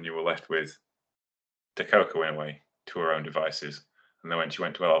 and you were left with Dakota Inoue to her own devices. And then when she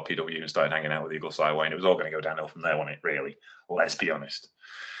went to LLPW and started hanging out with Eagle Saiwai, and it was all going to go downhill from there, wasn't it, really? Let's be honest.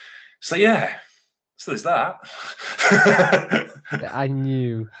 So, yeah. So there's that. I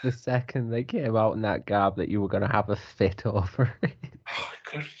knew the second they came out in that garb that you were going to have a fit over it. Oh,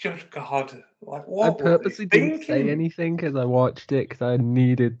 good God. Like, what I purposely didn't say anything because I watched it because I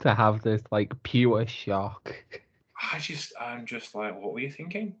needed to have this like pure shock. I'm just like, what were you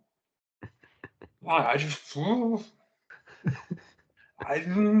thinking?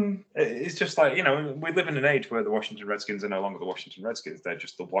 It's just like, we live in an age where the Washington Redskins are no longer the Washington Redskins. They're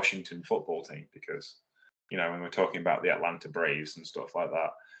just the Washington football team because, when we're talking about the Atlanta Braves and stuff like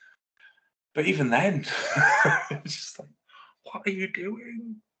that. But even then, it's just like, what are you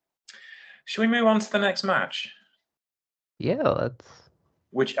doing? Should we move on to the next match? Yeah, let's.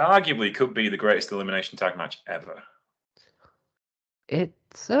 Which arguably could be the greatest elimination tag match ever. It's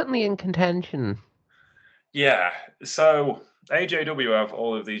certainly in contention. Yeah, so AJW have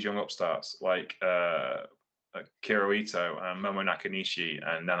all of these young upstarts like Kiroito and Momo Nakanishi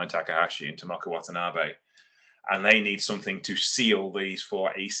and Nana Takahashi and Tomoka Watanabe. And they need something to seal these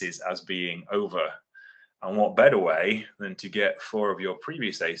four aces as being over. And what better way than to get four of your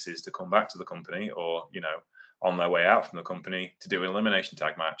previous aces to come back to the company or, on their way out from the company to do an elimination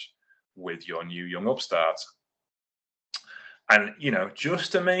tag match with your new young upstarts. And,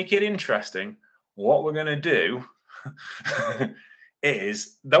 just to make it interesting, what we're going to do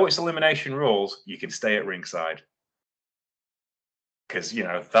is, though it's elimination rules, you can stay at ringside. Because,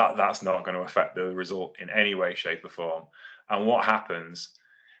 that's not going to affect the result in any way, shape, or form. And what happens?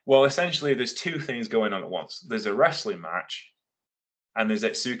 Well, essentially, there's two things going on at once. There's a wrestling match, and there's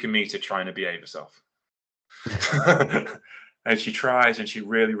Etsuka Mita trying to behave herself. And she tries, and she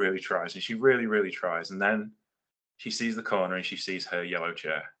really, really tries, and she really, really tries. And then she sees the corner, and she sees her yellow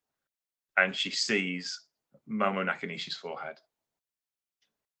chair. And she sees Momo Nakanishi's forehead.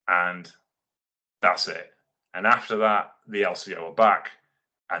 And that's it. And after that, the LCO are back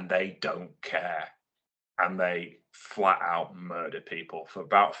and they don't care. And they flat out murder people for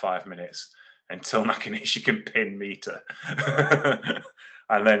about 5 minutes. until Nakanishi can pin Mita.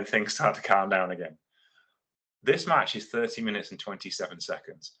 And then things start to calm down again. This match is 30 minutes and 27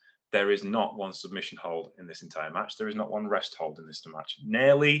 seconds. There is not one submission hold in this entire match. There is not one rest hold in this match.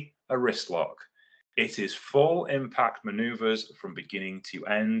 Nearly a wrist lock. It is full impact maneuvers from beginning to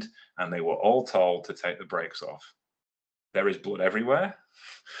end, and they were all told to take the brakes off. There is blood everywhere.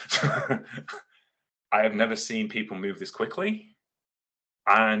 I have never seen people move this quickly.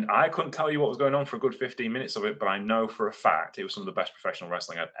 And I couldn't tell you what was going on for a good 15 minutes of it, but I know for a fact it was some of the best professional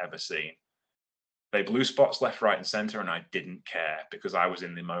wrestling I've ever seen. They blew spots left, right, and center, and I didn't care because I was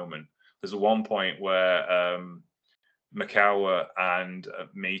in the moment. There's a one point where Makawa and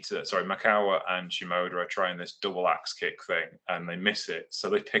Shimoda are trying this double axe kick thing, and they miss it. So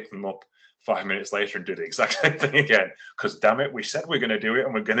they pick them up 5 minutes later and do the exact same thing again. Because damn it, we said we're going to do it,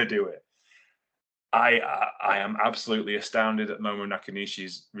 and we're going to do it. I am absolutely astounded at Momo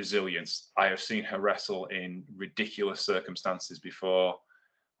Nakanishi's resilience. I have seen her wrestle in ridiculous circumstances before,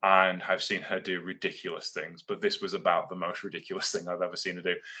 and I've seen her do ridiculous things, but this was about the most ridiculous thing I've ever seen her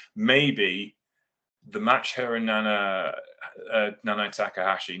do. Maybe the match her and Nana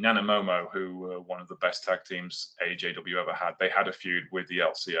Takahashi, Nana Momo, who were one of the best tag teams AJW ever had, they had a feud with the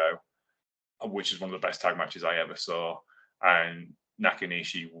LCO, which is one of the best tag matches I ever saw, and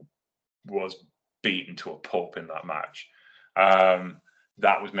Nakanishi was beaten to a pulp in that match.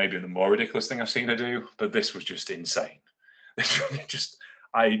 That was maybe the more ridiculous thing I've seen her do, but this was just insane.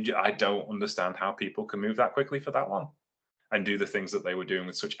 I don't understand how people can move that quickly for that long and do the things that they were doing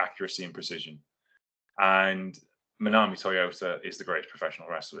with such accuracy and precision. And Manami Toyota is the greatest professional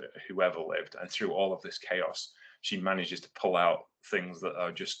wrestler who ever lived. And through all of this chaos, she manages to pull out things that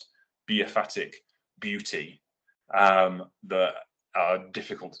are just beophatic beauty that are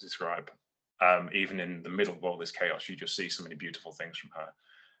difficult to describe. Even in the middle of all this chaos, you just see so many beautiful things from her.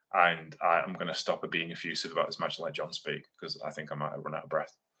 And I'm going to stop being effusive about this match and let John speak, because I think I might have run out of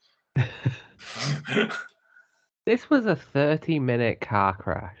breath. This was a 30-minute car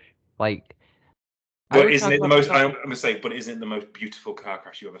crash. But isn't it the most? I'm going to say, but isn't it the most beautiful car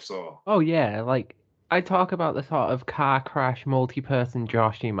crash you ever saw? Oh yeah, I talk about the sort of car crash multi-person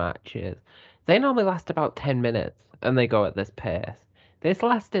Joshi matches. They normally last about 10 minutes, and they go at this pace. This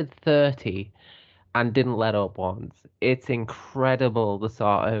lasted 30, and didn't let up once. It's incredible the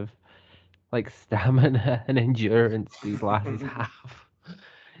sort of stamina and endurance these lasses have.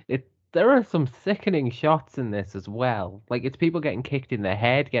 There are some sickening shots in this as well. It's people getting kicked in the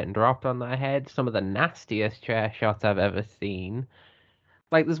head, getting dropped on their head. Some of the nastiest chair shots I've ever seen.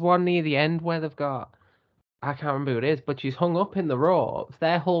 There's one near the end where they've got, I can't remember who it is, but she's hung up in the ropes.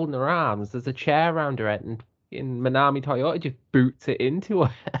 They're holding her arms. There's a chair around her head, and Manami Toyota just boots it into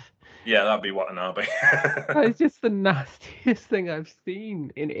her. Yeah, that'd be Watanabe. It's just the nastiest thing I've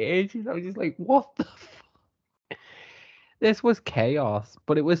seen in ages. I was just like, what the fuck? This was chaos,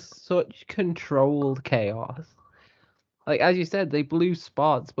 but it was such controlled chaos. As you said, they blew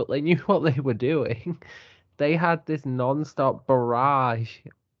spots, but they knew what they were doing. They had this non-stop barrage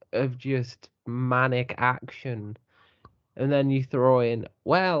of just manic action. And then you throw in,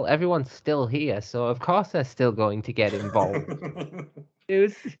 well, everyone's still here, so of course they're still going to get involved.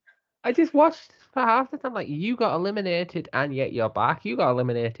 I just watched for half the time, you got eliminated and yet you're back. You got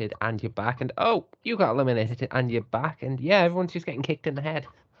eliminated and you're back. And oh, you got eliminated and you're back. And yeah, everyone's just getting kicked in the head.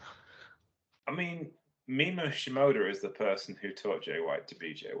 I mean, Mima Shimoda is the person who taught Jay White to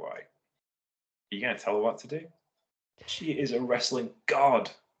be Jay White. Are you going to tell her what to do? She is a wrestling god.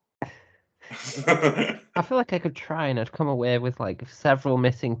 I feel like I could try and I'd come away with several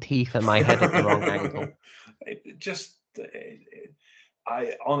missing teeth and my head at the wrong angle.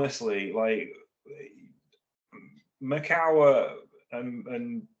 I honestly, Makawa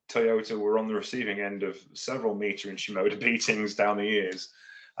and Toyota were on the receiving end of several Mita and Shimoda beatings down the years.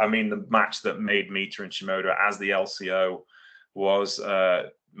 I mean, the match that made Mita and Shimoda as the LCO was Manami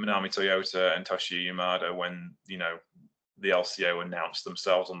Toyota and Toshi Yamada when, the LCO announced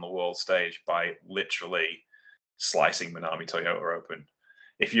themselves on the world stage by literally slicing Manami Toyota open.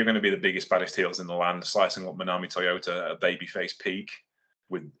 If you're going to be the biggest, baddest heels in the land, slicing up Manami Toyota at babyface peak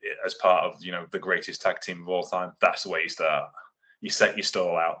as part of, the greatest tag team of all time, that's the way you start. You set your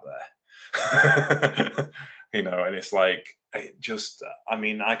stall out there. And it's I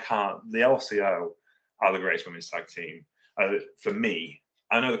can't. The LCO are the greatest women's tag team. For me,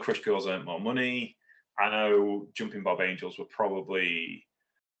 I know the Crush Girls earned more money. I know Jumping Bob Angels were probably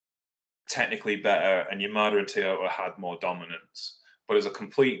technically better, and Yamada and Toyota had more dominance. But as a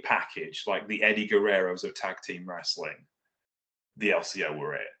complete package, like the Eddie Guerreros of tag team wrestling, the LCO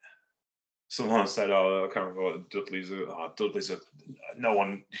were it. Someone said, "Oh, I can't remember what Dudley's. Dudley's a no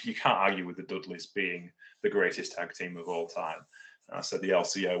one. You can't argue with the Dudleys being the greatest tag team of all time." And I said the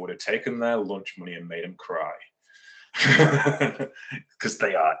LCO would have taken their lunch money and made them cry because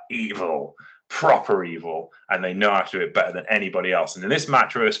they are evil, proper evil, and they know how to do it better than anybody else. And in this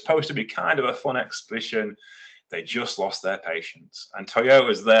match, where it was supposed to be kind of a fun exhibition, they just lost their patience. And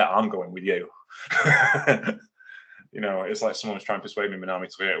Toyota's there. I'm going with you. It's like someone's trying to persuade me Minami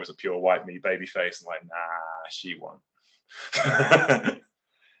Toyota was a pure white meat baby face. I'm like, nah, she won.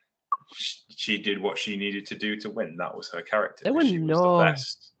 She did what she needed to do to win. That was her character. She was the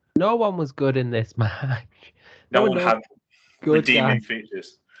best. No one was good in this match. No one had good redeeming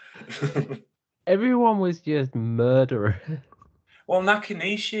features. Everyone was just murderers. Well,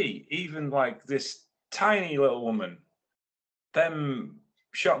 Nakanishi, even like this tiny little woman, them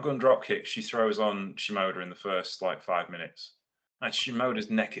shotgun drop kicks she throws on Shimoda in the first 5 minutes, and Shimoda's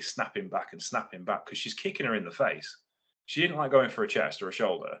neck is snapping back because she's kicking her in the face. She didn't like going for a chest or a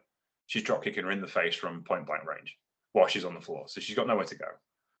shoulder. She's drop kicking her in the face from point blank range while she's on the floor, so she's got nowhere to go.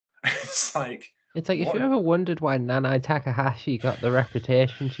 It's like if you ever wondered why Nanae Takahashi got the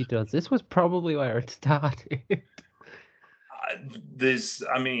reputation she does, this was probably where it started. As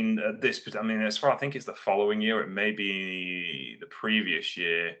far I think it's the following year. It may be the previous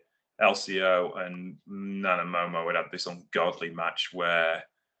year. LCO and Nanamomo would have this ungodly match where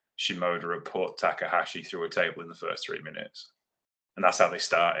Shimoda had put Takahashi through a table in the first 3 minutes, and that's how they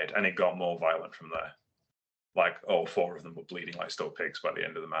started. And it got more violent from there. Like all 4 of them were bleeding like stuck pigs by the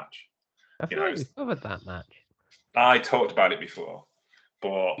end of the match. I feel like we covered that match. I talked about it before,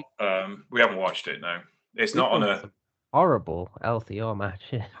 but we haven't watched it. No, it's not on a horrible LCO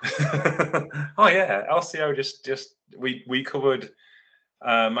match. Oh yeah, LCO just we covered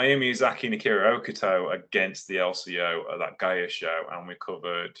Mayumi Uzaki and Akira Okuto against the LCO at that Gaia show, and we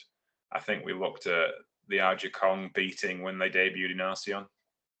covered. I think we looked at the Aja Kong beating when they debuted in Arsion.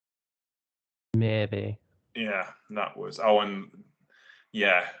 Maybe. Yeah, that was.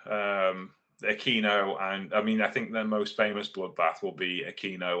 Aquino and I think their most famous bloodbath will be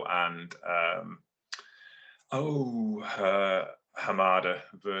Aquino and Hamada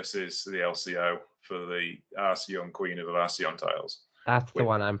versus the LCO for the Arsion Queen of Arsion titles. That's the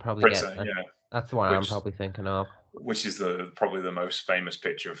one I'm probably getting. Yeah. That's the one I'm probably thinking of. Which is probably the most famous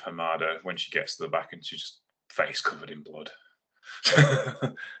picture of Hamada when she gets to the back and she's just face covered in blood.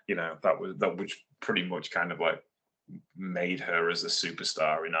 That was pretty much kind of like made her as a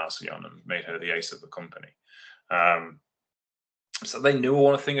superstar in Arsion and made her the ace of the company. So they knew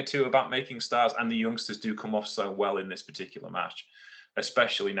one thing or two about making stars, and the youngsters do come off so well in this particular match,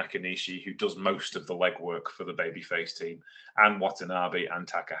 especially Nakanishi, who does most of the legwork for the babyface team, and Watanabe and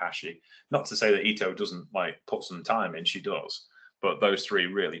Takahashi. Not to say that Ito doesn't put some time in, she does, but those 3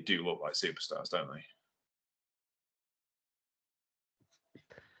 really do look like superstars, don't they?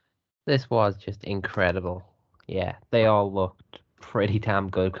 This was just incredible. Yeah, they all looked pretty damn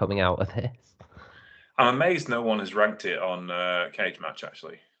good coming out of this. I'm amazed no one has ranked it on Cage Match,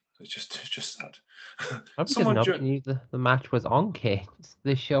 actually. It's just sad. The match was on Cage.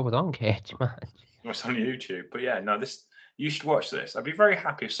 This show was on Cage Match. It was on YouTube. But yeah, no, you should watch this. I'd be very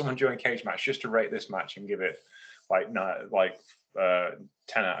happy if someone joined Cage Match just to rate this match and give it 10 out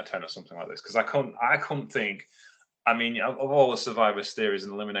of 10 or something like this. Because I couldn't think. Of all the Survivor Series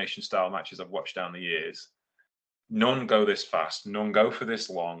and elimination style matches I've watched down the years, none go this fast, none go for this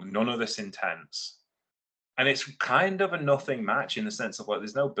long, none are this intense. And it's kind of a nothing match in the sense of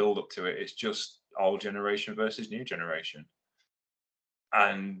there's no build up to it. It's just old generation versus new generation.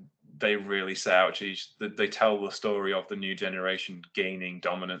 And they really say out, they tell the story of the new generation gaining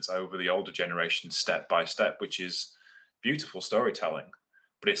dominance over the older generation step by step, which is beautiful storytelling.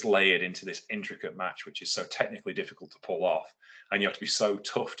 But it's layered into this intricate match, which is so technically difficult to pull off. And you have to be so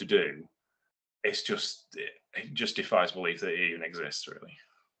tough to do. It just defies belief that it even exists, really.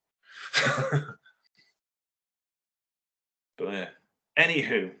 But yeah.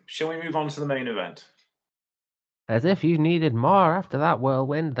 Anywho, shall we move on to the main event? As if you needed more after that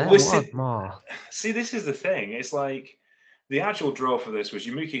whirlwind, there was more. See, this is the thing. It's like the actual draw for this was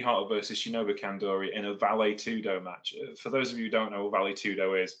Yumuki Hata versus Shinobu Kandori in a Vale Tudo match. For those of you who don't know what Vale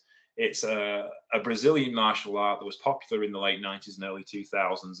Tudo is, it's a Brazilian martial art that was popular in the late 90s and early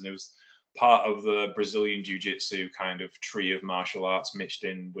 2000s, and it was part of the Brazilian jiu-jitsu kind of tree of martial arts mixed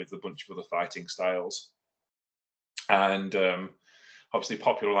in with a bunch of other fighting styles. And obviously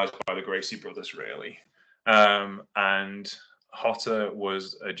popularized by the Gracie brothers, really. And Hata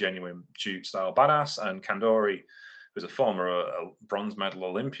was a genuine shoot-style badass, and Kandori was a former bronze medal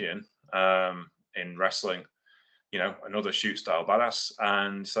Olympian in wrestling. another shoot style badass,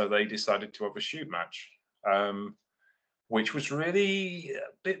 and so they decided to have a shoot match, which was really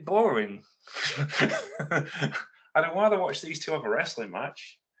a bit boring. I'd rather watch these two have a wrestling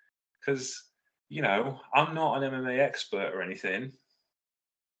match because I'm not an MMA expert or anything,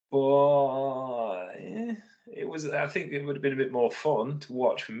 but it was. I think it would have been a bit more fun to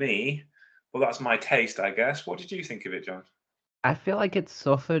watch for me. Well, that's my taste, I guess. What did you think of it, John? I feel like it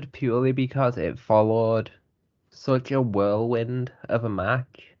suffered purely because it followed such a whirlwind of a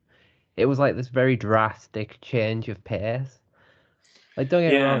match. It was like this very drastic change of pace. Like, don't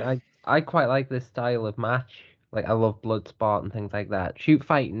get me wrong, Yeah, I quite like this style of match. Like, I love Bloodsport and things like that. Shoot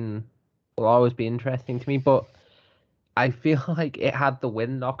fighting will always be interesting to me, but I feel like it had the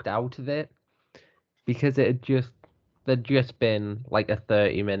wind knocked out of it because there'd just been like a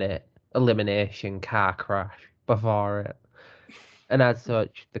 30-minute elimination car crash before it. And as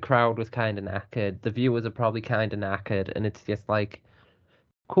such, the crowd was kind of knackered. The viewers are probably kind of knackered, and it's just like,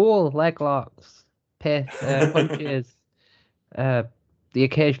 cool, leg locks, punches, uh, the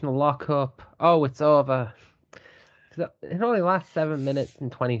occasional lockup. Oh, it's over. It only lasts 7 minutes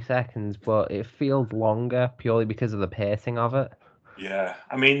and 20 seconds, but it feels longer purely because of the pacing of it. yeah.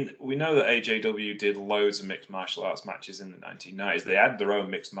 I mean, we know that AJW did loads of mixed martial arts matches in the 1990s. They had their own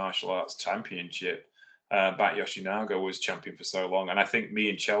mixed martial arts championship. Bat Yoshinaga was champion for so long, and I think me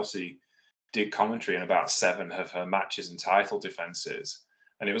and Chelsea did commentary in about 7 of her matches and title defenses.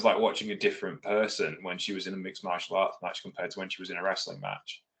 And it was like watching a different person when she was in a mixed martial arts match compared to when she was in a wrestling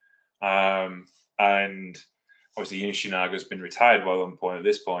match. And obviously, Yoshinaga's been retired by one point at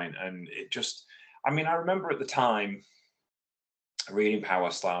this point, and it just, I mean, I remember at the time reading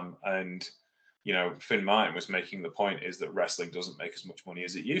Power Slam, and Finn Martin was making the point is that wrestling doesn't make as much money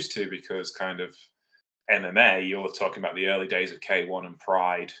as it used to because kind of MMA, you're talking about the early days of K1 and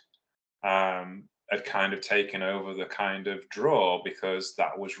Pride, had kind of taken over the kind of draw because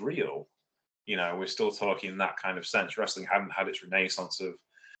that was real. We're still talking in that kind of sense. Wrestling hadn't had its renaissance of,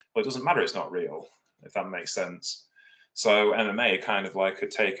 well, it doesn't matter, it's not real, if that makes sense. So MMA kind of like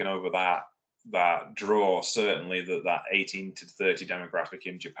had taken over that draw, certainly that 18 to 30 demographic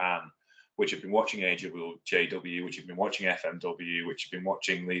in Japan, which have been watching AJW, which have been watching FMW, which have been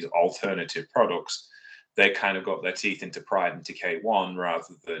watching these alternative products. They kind of got their teeth into Pride and to K1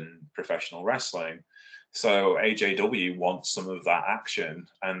 rather than professional wrestling. So AJW wants some of that action,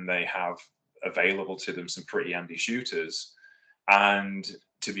 and they have available to them some pretty handy shooters. And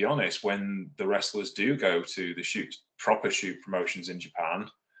to be honest, when the wrestlers do go to the proper shoot promotions in Japan,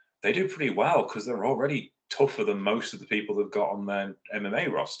 they do pretty well because they're already tougher than most of the people they've got on their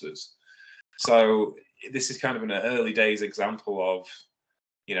MMA rosters. So this is kind of an early days example of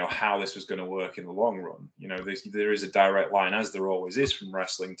how this was going to work in the long run. There is a direct line, as there always is, from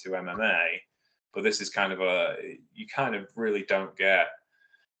wrestling to MMA, but this is kind of you kind of really don't get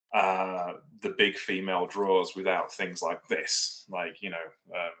the big female draws without things like this. Like, it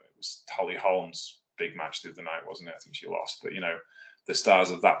was Holly Holm's big match the other night, wasn't it? I think she lost, but the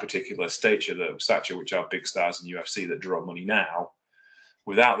stars of that particular stature, which are big stars in UFC that draw money now,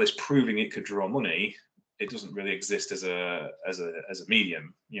 without this proving it could draw money, it doesn't really exist as a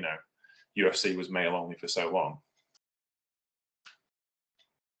medium. UFC was male only for so long.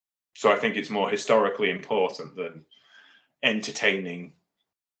 So I think it's more historically important than entertaining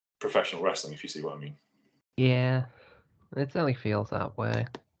professional wrestling, if you see what I mean. Yeah, it certainly feels that way.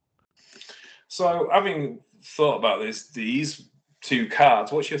 So, having thought about these 2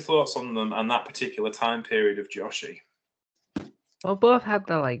 cards, what's your thoughts on them and that particular time period of Joshi? Well, both had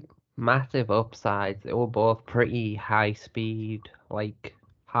the like massive upsides. They were both pretty high speed, like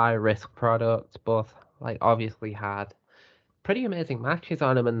high risk products. Both like obviously had pretty amazing matches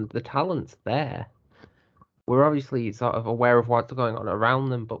on them, and the talent's there. We're obviously sort of aware of what's going on around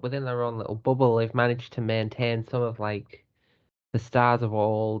them, but within their own little bubble, they've managed to maintain some of like the stars of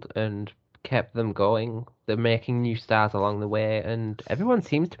old and kept them going. They're making new stars along the way, and everyone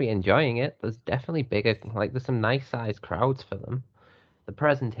seems to be enjoying it. There's definitely there's some nice sized crowds for them. The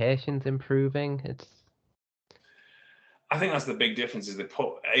presentation's improving. I think that's the big difference. Is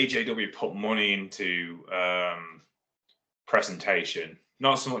AJW put money into presentation,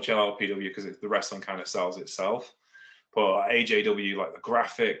 not so much LLPW because the wrestling kind of sells itself, but AJW, like the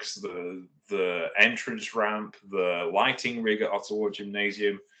graphics, the entrance ramp, the lighting rig at Ottawa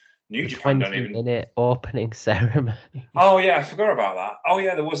Gymnasium. New Japan don't even 20-minute opening ceremony. Oh yeah, I forgot about that. Oh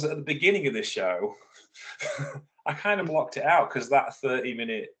yeah, there was at the beginning of this show. I kind of blocked it out because that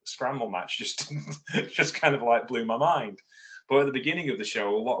 30-minute scramble match just kind of like blew my mind. But at the beginning of the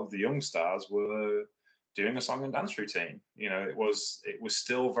show, a lot of the young stars were doing a song and dance routine. It was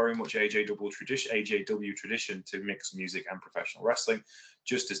still very much AJW tradition to mix music and professional wrestling,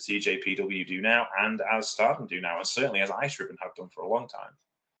 just as TJPW do now, and as Stardom do now, and certainly as Ice Ribbon have done for a long time.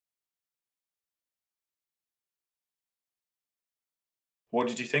 What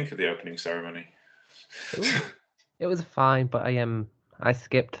did you think of the opening ceremony? It was fine, but I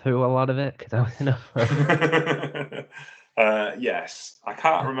skipped through a lot of it because I was in a hurry. Yes, I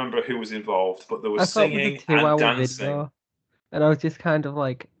can't remember who was involved, but there was I thought it was a singing and 2-hour dancing. video, and I was just kind of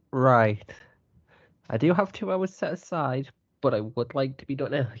like, right, I do have 2 hours set aside, but I would like to be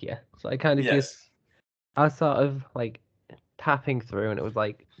done earlier. So I kind of I was sort of like tapping through, and it was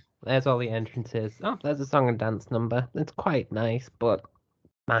like, there's all the entrances. Oh, there's a song and dance number. It's quite nice, but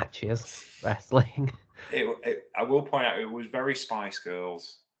matches, wrestling. I will point out, it was very Spice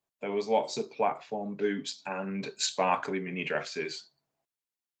Girls. There was lots of platform boots and sparkly mini dresses.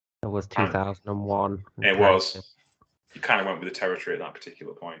 It was 2001. It was. You kind of went with the territory at that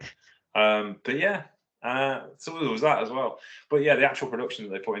particular point. But yeah, so there was that as well. But yeah, the actual production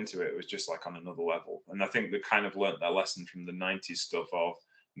that they put into it was just like on another level. And I think they kind of learnt their lesson from the 90s stuff of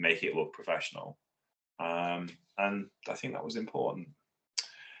make it look professional. And I think that was important.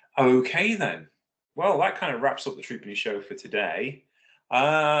 Okay, then. Well, that kind of wraps up the Troopany show for today.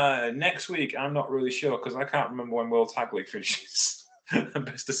 Next week, I'm not really sure because I can't remember when World Tag League finishes.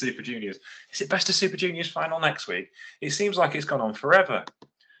 Best of Super Juniors. Is it Best of Super Juniors final next week? It seems like it's gone on forever.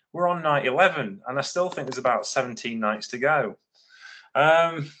 We're on night 11, and I still think there's about 17 nights to go.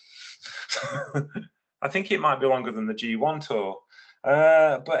 I think it might be longer than the G1 tour.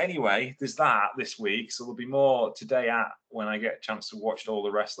 But anyway, there's that this week. So there'll be more today when I get a chance to watch all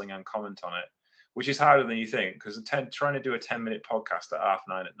the wrestling and comment on it, which is harder than you think because trying to do a 10-minute podcast at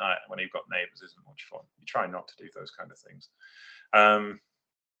 9:30 at night when you've got neighbours isn't much fun. You try not to do those kind of things.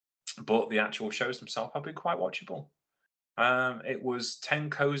 But the actual shows themselves have been quite watchable. It was 10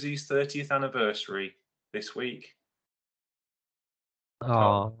 Cozy's 30th anniversary this week.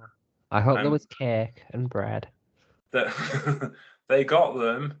 Oh, I hope there was cake and bread. They got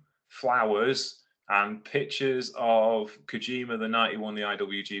them flowers and pictures of Kojima the night he won the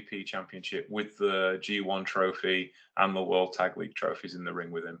IWGP Championship with the G1 trophy and the World Tag League trophies in the ring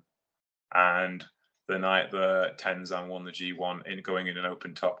with him. And the night that Tenzan won the G1 going in an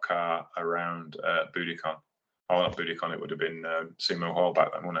open top car around Budokan. Oh, not Budokan, it would have been Sumo Hall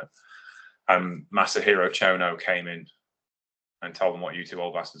back then, wouldn't it? Masahiro Chono came in and told them what you two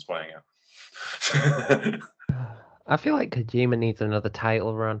old bastards playing at. I feel like Kojima needs another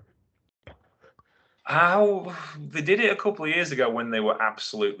title run. They did it a couple of years ago when they were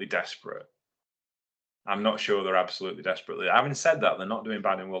absolutely desperate. I'm not sure they're absolutely desperately. Having said that, they're not doing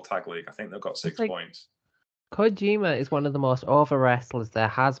bad in World Tag League. I think they've got 6 points. Kojima is one of the most over wrestlers there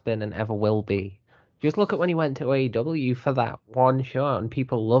has been and ever will be. Just look at when he went to AEW for that one show and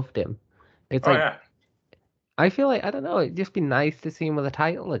people loved him. It's I feel like, I don't know, it'd just be nice to see him with a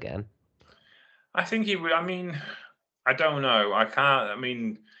title again. I think he would. I mean, I don't know.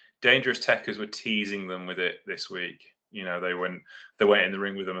 Dangerous Techers were teasing them with it this week. They went in the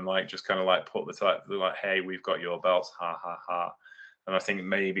ring with them and just kind of put the title. They're like, "Hey, we've got your belts, ha ha ha." And I think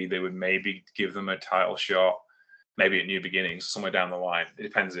maybe they would give them a title shot, maybe at New Beginnings, somewhere down the line. It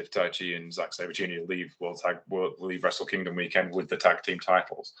depends if Taichi and Zack Sabre Jr. leave leave Wrestle Kingdom weekend with the tag team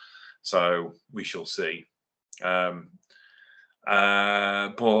titles. So we shall see. But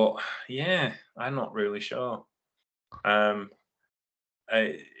yeah, I'm not really sure. But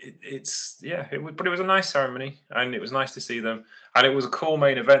it was a nice ceremony and it was nice to see them, and it was a cool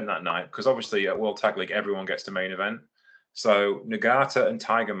main event that night because obviously at World Tag League everyone gets to main event. So Nagata and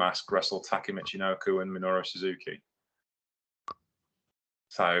Tiger Mask wrestled Taka Michinoku and Minoru Suzuki.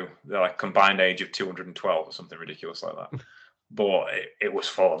 So they're combined age of 212 or something ridiculous like that. But it was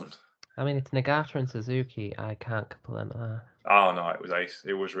fun. I mean, it's Nagata and Suzuki. I can't complain that. Oh no, it was ace.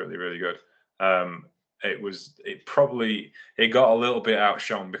 It was really, really good. It got a little bit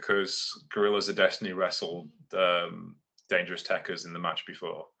outshone because Gorillas of Destiny wrestled Dangerous Techers in the match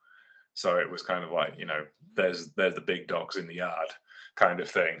before. So it was kind of there's the big dogs in the yard kind of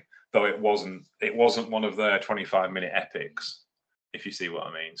thing. Though it wasn't one of their 25-minute epics, if you see what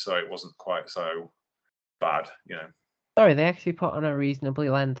I mean. So it wasn't quite so bad, Sorry, they actually put on a reasonably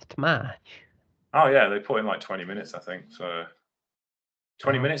lengthed match. Oh yeah, they put in 20 minutes, I think. So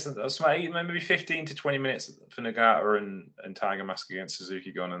 20 minutes, that's maybe 15 to 20 minutes for Nagata and Tiger Mask against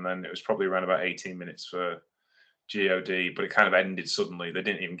Suzuki Gun, and then it was probably around about 18 minutes for GOD, but it kind of ended suddenly. They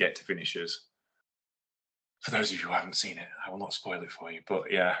didn't even get to finishes. For those of you who haven't seen it, I will not spoil it for you,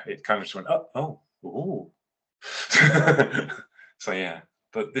 but yeah, it kind of just went, ooh. So yeah,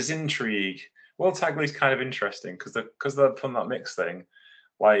 but there's intrigue. World Tag League's kind of interesting because they're from that mix thing.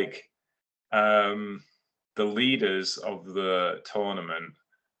 Like, the leaders of the tournament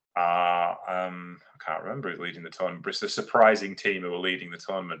are I can't remember who's leading the tournament, but it's a surprising team who are leading the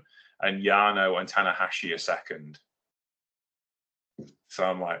tournament, and Yano and Tanahashi are second. So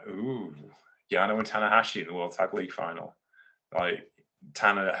I'm like, ooh, Yano and Tanahashi in the World Tag League final. Like,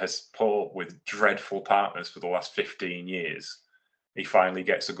 Tana has put up with dreadful partners for the last 15 years. He finally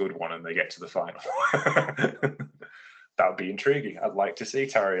gets a good one and they get to the final. That would be intriguing. I'd like to see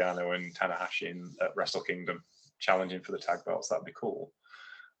Toru Yano and Tanahashi at Wrestle Kingdom challenging for the tag belts. That'd be cool.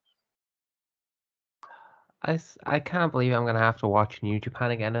 I can't believe I'm going to have to watch New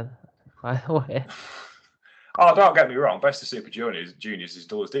Japan again, by the way. Oh, don't get me wrong. Best of Super Juniors is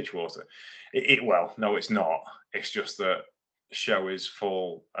dull as ditch water. Well, no, it's not. It's just that the show is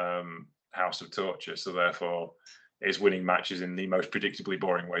full House of Torture, so therefore is winning matches in the most predictably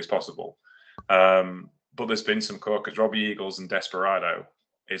boring ways possible. But there's been some corkers. Robbie Eagles and Desperado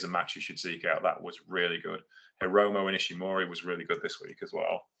is a match you should seek out. That was really good. Hiromu and Ishimori was really good this week as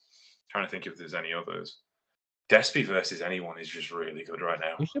well. Trying to think if there's any others. Despy versus anyone is just really good right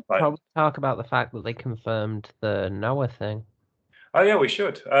now. We should probably talk about the fact that they confirmed the Noah thing. Oh yeah, we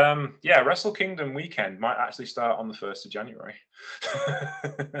should. Yeah, Wrestle Kingdom weekend might actually start on the 1st of January.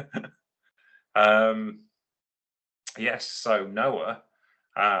 Yes, so Noah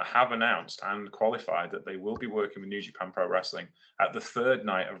have announced and qualified that they will be working with New Japan Pro Wrestling at the third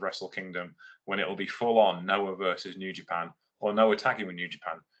night of Wrestle Kingdom, when it will be full on Noah versus New Japan, or Noah tagging with New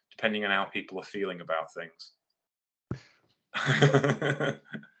Japan, depending on how people are feeling about things.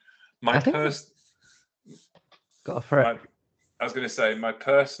 Go for it. I was going to say, my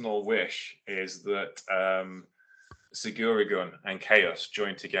personal wish is that Sigurigun and Chaos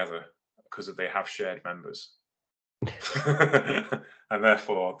join together because they have shared members. And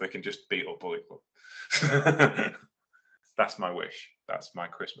therefore they can just beat up Bullet Club. That's my wish. That's my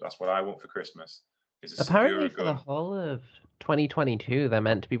Christmas. That's what I want for Christmas. Apparently for the whole of 2022 they're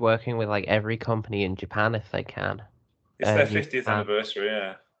meant to be working with like every company in Japan if they can. It's their 50th anniversary,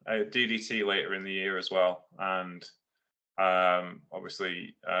 yeah. DDT later in the year as well, and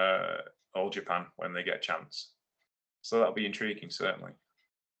obviously All Japan when they get a chance. So that'll be intriguing, certainly.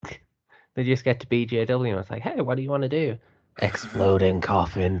 They just get to BJW and it's like, hey, what do you want to do? Exploding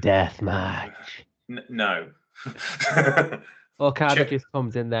Coffin Death Match. No. Okada just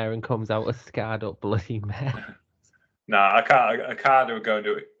comes in there and comes out a scarred up bloody man. No, I can't. Okada would go and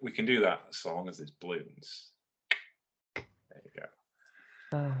do it. We can do that as long as it's balloons. There you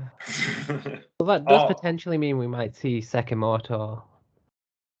go. Well, that does potentially mean we might see Sekimoto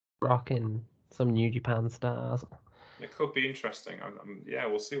rocking some New Japan stars. It could be interesting. Yeah,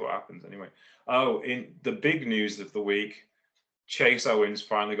 we'll see what happens anyway. Oh, in the big news of the week, Chase Owens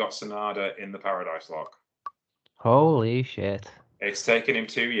finally got Sanada in the Paradise Lock. Holy shit. It's taken him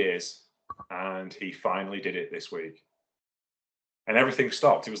 2 years, and he finally did it this week. And everything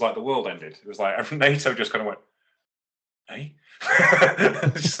stopped. It was like the world ended. It was like NATO just kind of went, hey?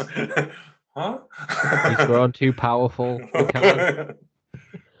 What? He's grown too powerful.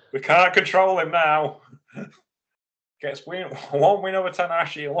 We can't control him now. Gets one win over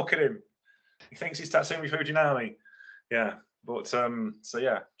Tanahashi, and look at him. He thinks he's Tatsumi Fujinami. Yeah. But so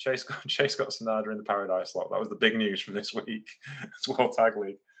yeah, Chase got Sanada in the Paradise Lock. That was the big news from this week. It's World Tag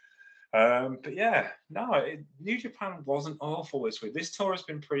League. But yeah, no, New Japan wasn't awful this week. This tour has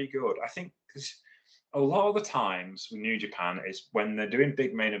been pretty good. I think a lot of the times with New Japan is when they're doing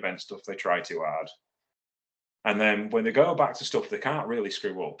big main event stuff, they try too hard. And then when they go back to stuff they can't really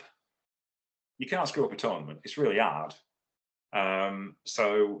screw up. You can't screw up a tournament. It's really hard.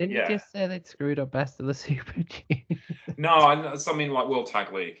 So didn't you just say they'd screwed up Best of the Super Juniors? No, I mean like World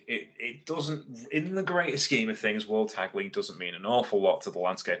Tag League. It doesn't, in the greater scheme of things, World Tag League doesn't mean an awful lot to the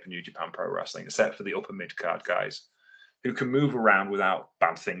landscape of New Japan Pro Wrestling, except for the upper mid card guys who can move around without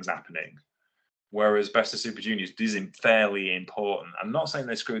bad things happening. Whereas Best of Super Juniors is fairly important. I'm not saying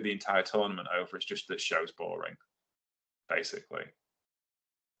they screwed the entire tournament over. It's just that show's boring, basically.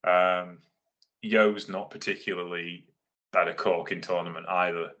 Yo's not particularly at a corking tournament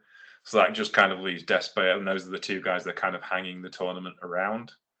either. So that just kind of leaves Despy, and those are the two guys that are kind of hanging the tournament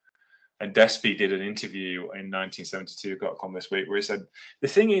around. And Despy did an interview in 1972.com this week where he said, the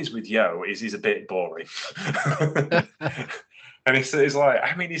thing is with Yo is he's a bit boring. And he says, like,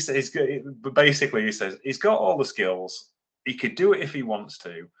 I mean, he says, but basically he says, he's got all the skills. He could do it if he wants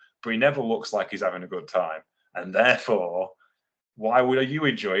to, but he never looks like he's having a good time. And therefore, why would you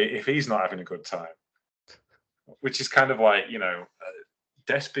enjoy it if he's not having a good time? Which is kind of like, you know,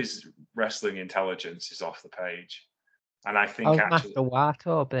 Despy's wrestling intelligence is off the page. And I think Master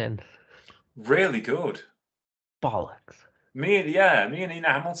Wato, Ben. Really good. Bollocks. Me and Ian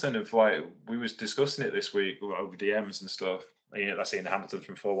Hamilton we was discussing it this week over DMs and stuff. That's Ian Hamilton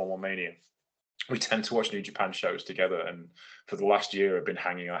from 411 Mania. We tend to watch New Japan shows together, and for the last year, have been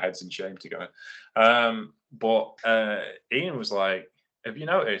hanging our heads in shame together. But Ian was like, "Have you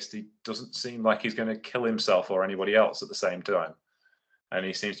noticed he doesn't seem like he's going to kill himself or anybody else at the same time, and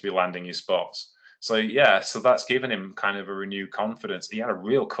he seems to be landing his spots." So so that's given him kind of a renewed confidence. He had a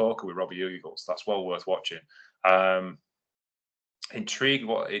real corker with Robbie Eagles. That's well worth watching. Intrigued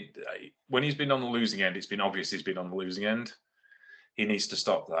when he's been on the losing end, it's been obvious he's been on the losing end. He needs to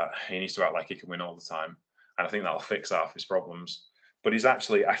stop that. He needs to act like he can win all the time. And I think that'll fix half his problems. But he's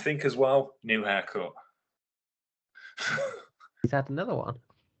actually, I think as well, new haircut. He's had another one.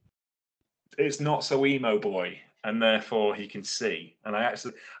 It's not so emo boy, and therefore he can see. And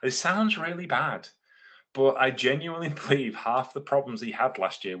it sounds really bad, but I genuinely believe half the problems he had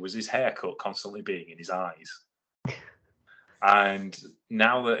last year was his haircut constantly being in his eyes. And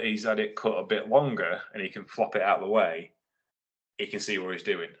now that he's had it cut a bit longer and he can flop it out of the way, he can see what he's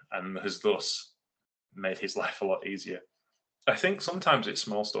doing and has thus made his life a lot easier. I think sometimes it's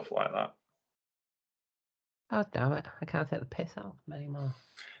small stuff like that. Oh, damn it. I can't take the piss out of him anymore.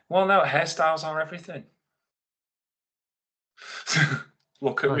 Well, no, hairstyles are everything.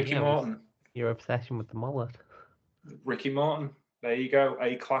 Look at Ricky Morton. Your obsession with the mullet. Ricky Morton. There you go.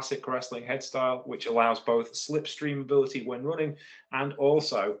 A classic wrestling head style, which allows both slipstream ability when running and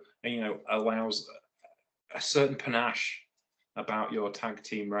also, allows a certain panache about your tag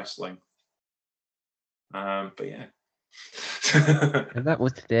team wrestling. But yeah. And that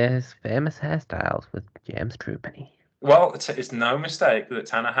was today's famous hairstyles with James Trupany. Well, it's no mistake that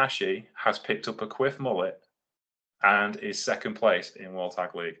Tanahashi has picked up a quiff mullet and is second place in World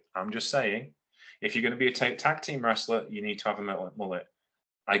Tag League. I'm just saying, if you're going to be a tag team wrestler, you need to have a mullet.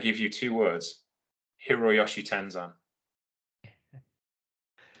 I give you 2 words: Hiroyoshi Tenzan.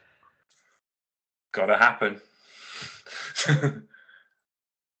 Gotta happen.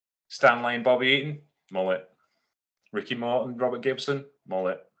 Stan Lane, Bobby Eaton, mullet. Ricky Morton, Robert Gibson,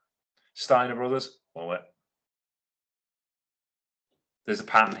 mullet. Steiner Brothers, mullet. There's a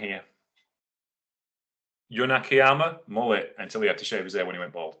pattern here. Yun Akiyama, mullet until he had to shave his hair when he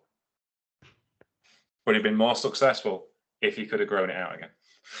went bald. Would have been more successful if he could have grown it out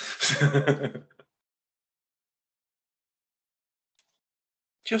again.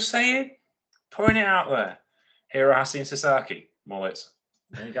 Just saying, putting it out there. Hirohashi and Sasaki, mullets.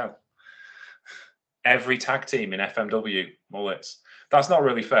 There you go. Every tag team in FMW, mullets. That's not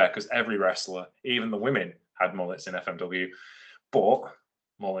really fair because every wrestler, even the women, had mullets in FMW. But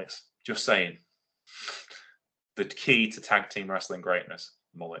mullets, just saying. The key to tag team wrestling greatness,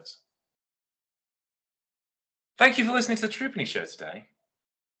 mullets. Thank you for listening to the Trupany Show today.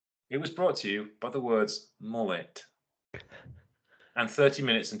 It was brought to you by the words mullet and 30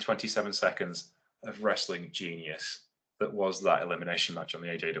 minutes and 27 seconds of wrestling genius that was that elimination match on the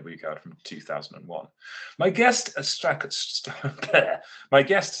AJW card from 2001. My guest /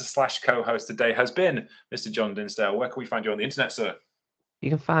 co-host today has been Mr. John Dinsdale. Where can we find you on the internet, sir? You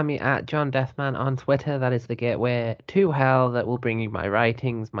can find me at John Deathman on Twitter. That is the gateway to hell that will bring you my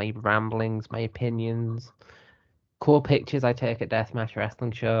writings, my ramblings, my opinions, cool pictures I take at Deathmatch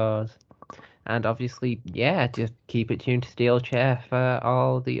wrestling shows. And obviously, just keep it tuned to Steel Chair for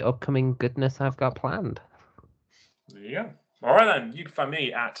all the upcoming goodness I've got planned. Yeah. All right, then. You can find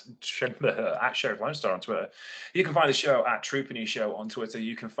me at Sheriff Lone Star on Twitter. You can find the show at Trupany Show on Twitter.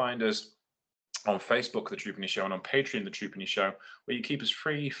 You can find us on Facebook, The Trupany Show, and on Patreon, The Trupany Show, where you keep us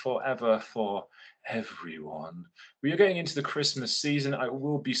free forever for everyone. We are getting into the Christmas season. I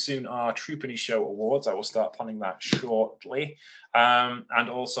will be soon our Trupany Show Awards. I will start planning that shortly. And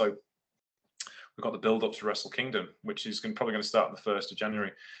also, we've got the build-up to Wrestle Kingdom, which is probably going to start on the 1st of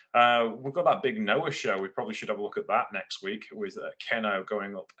January. We've got that big Noah show. We probably should have a look at that next week with Keno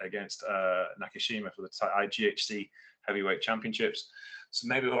going up against Nakashima for the IGHC Heavyweight Championships. So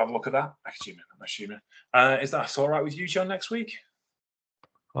maybe we'll have a look at that. Nakashima. Is that all right with you, John, next week?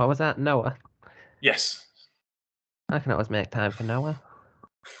 What was that? Noah? Yes. I can always make time for Noah.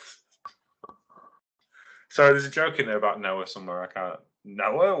 Sorry, there's a joke in there about Noah somewhere. I can't.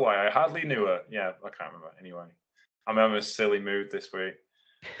 Noah? Why? I hardly knew her. Yeah, I can't remember. Anyway, I'm in a silly mood this week.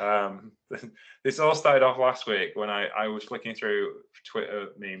 This all started off last week when I was flicking through Twitter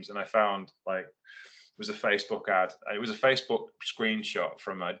memes and I found it was a Facebook ad. It was a Facebook screenshot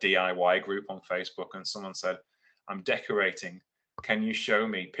from a DIY group on Facebook, and someone said, "I'm decorating. Can you show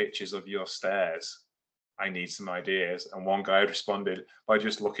me pictures of your stairs? I need some ideas." And one guy responded by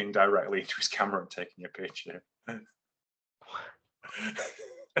just looking directly into his camera and taking a picture.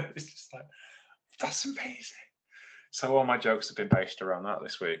 It's just like, That's amazing. So all my jokes have been based around that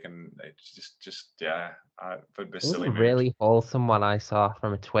this week, and it's just yeah, for a It was silly a mood. really wholesome one I saw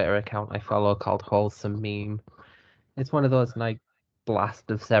from a Twitter account I follow called Wholesome Meme. It's one of those like blast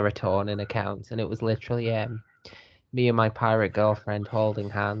of serotonin accounts, and it was literally me and my pirate girlfriend holding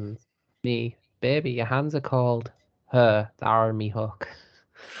hands. Me, baby, your hands are cold. Her, the army hook.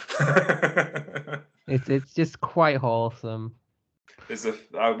 It's just quite wholesome.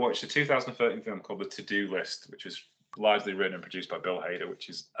 I watched a 2013 film called The To-Do List, which was largely written and produced by Bill Hader, which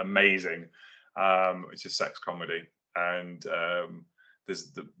is amazing. It's a sex comedy, and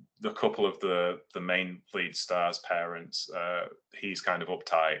there's the couple of the main lead stars' parents. He's kind of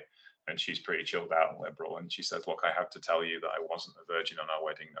uptight, and she's pretty chilled out and liberal. And she says, "Look, I have to tell you that I wasn't a virgin on our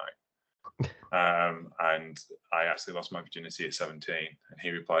wedding night." And I actually lost my virginity at 17. And he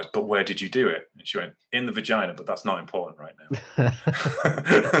replies, "But where did you do it?" And she went, "In the vagina, but that's not important right now."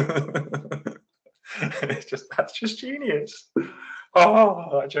 That's just genius.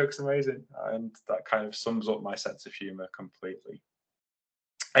 Oh, that joke's amazing. And that kind of sums up my sense of humor completely.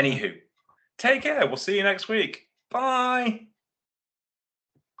 Anywho, take care. We'll see you next week. Bye.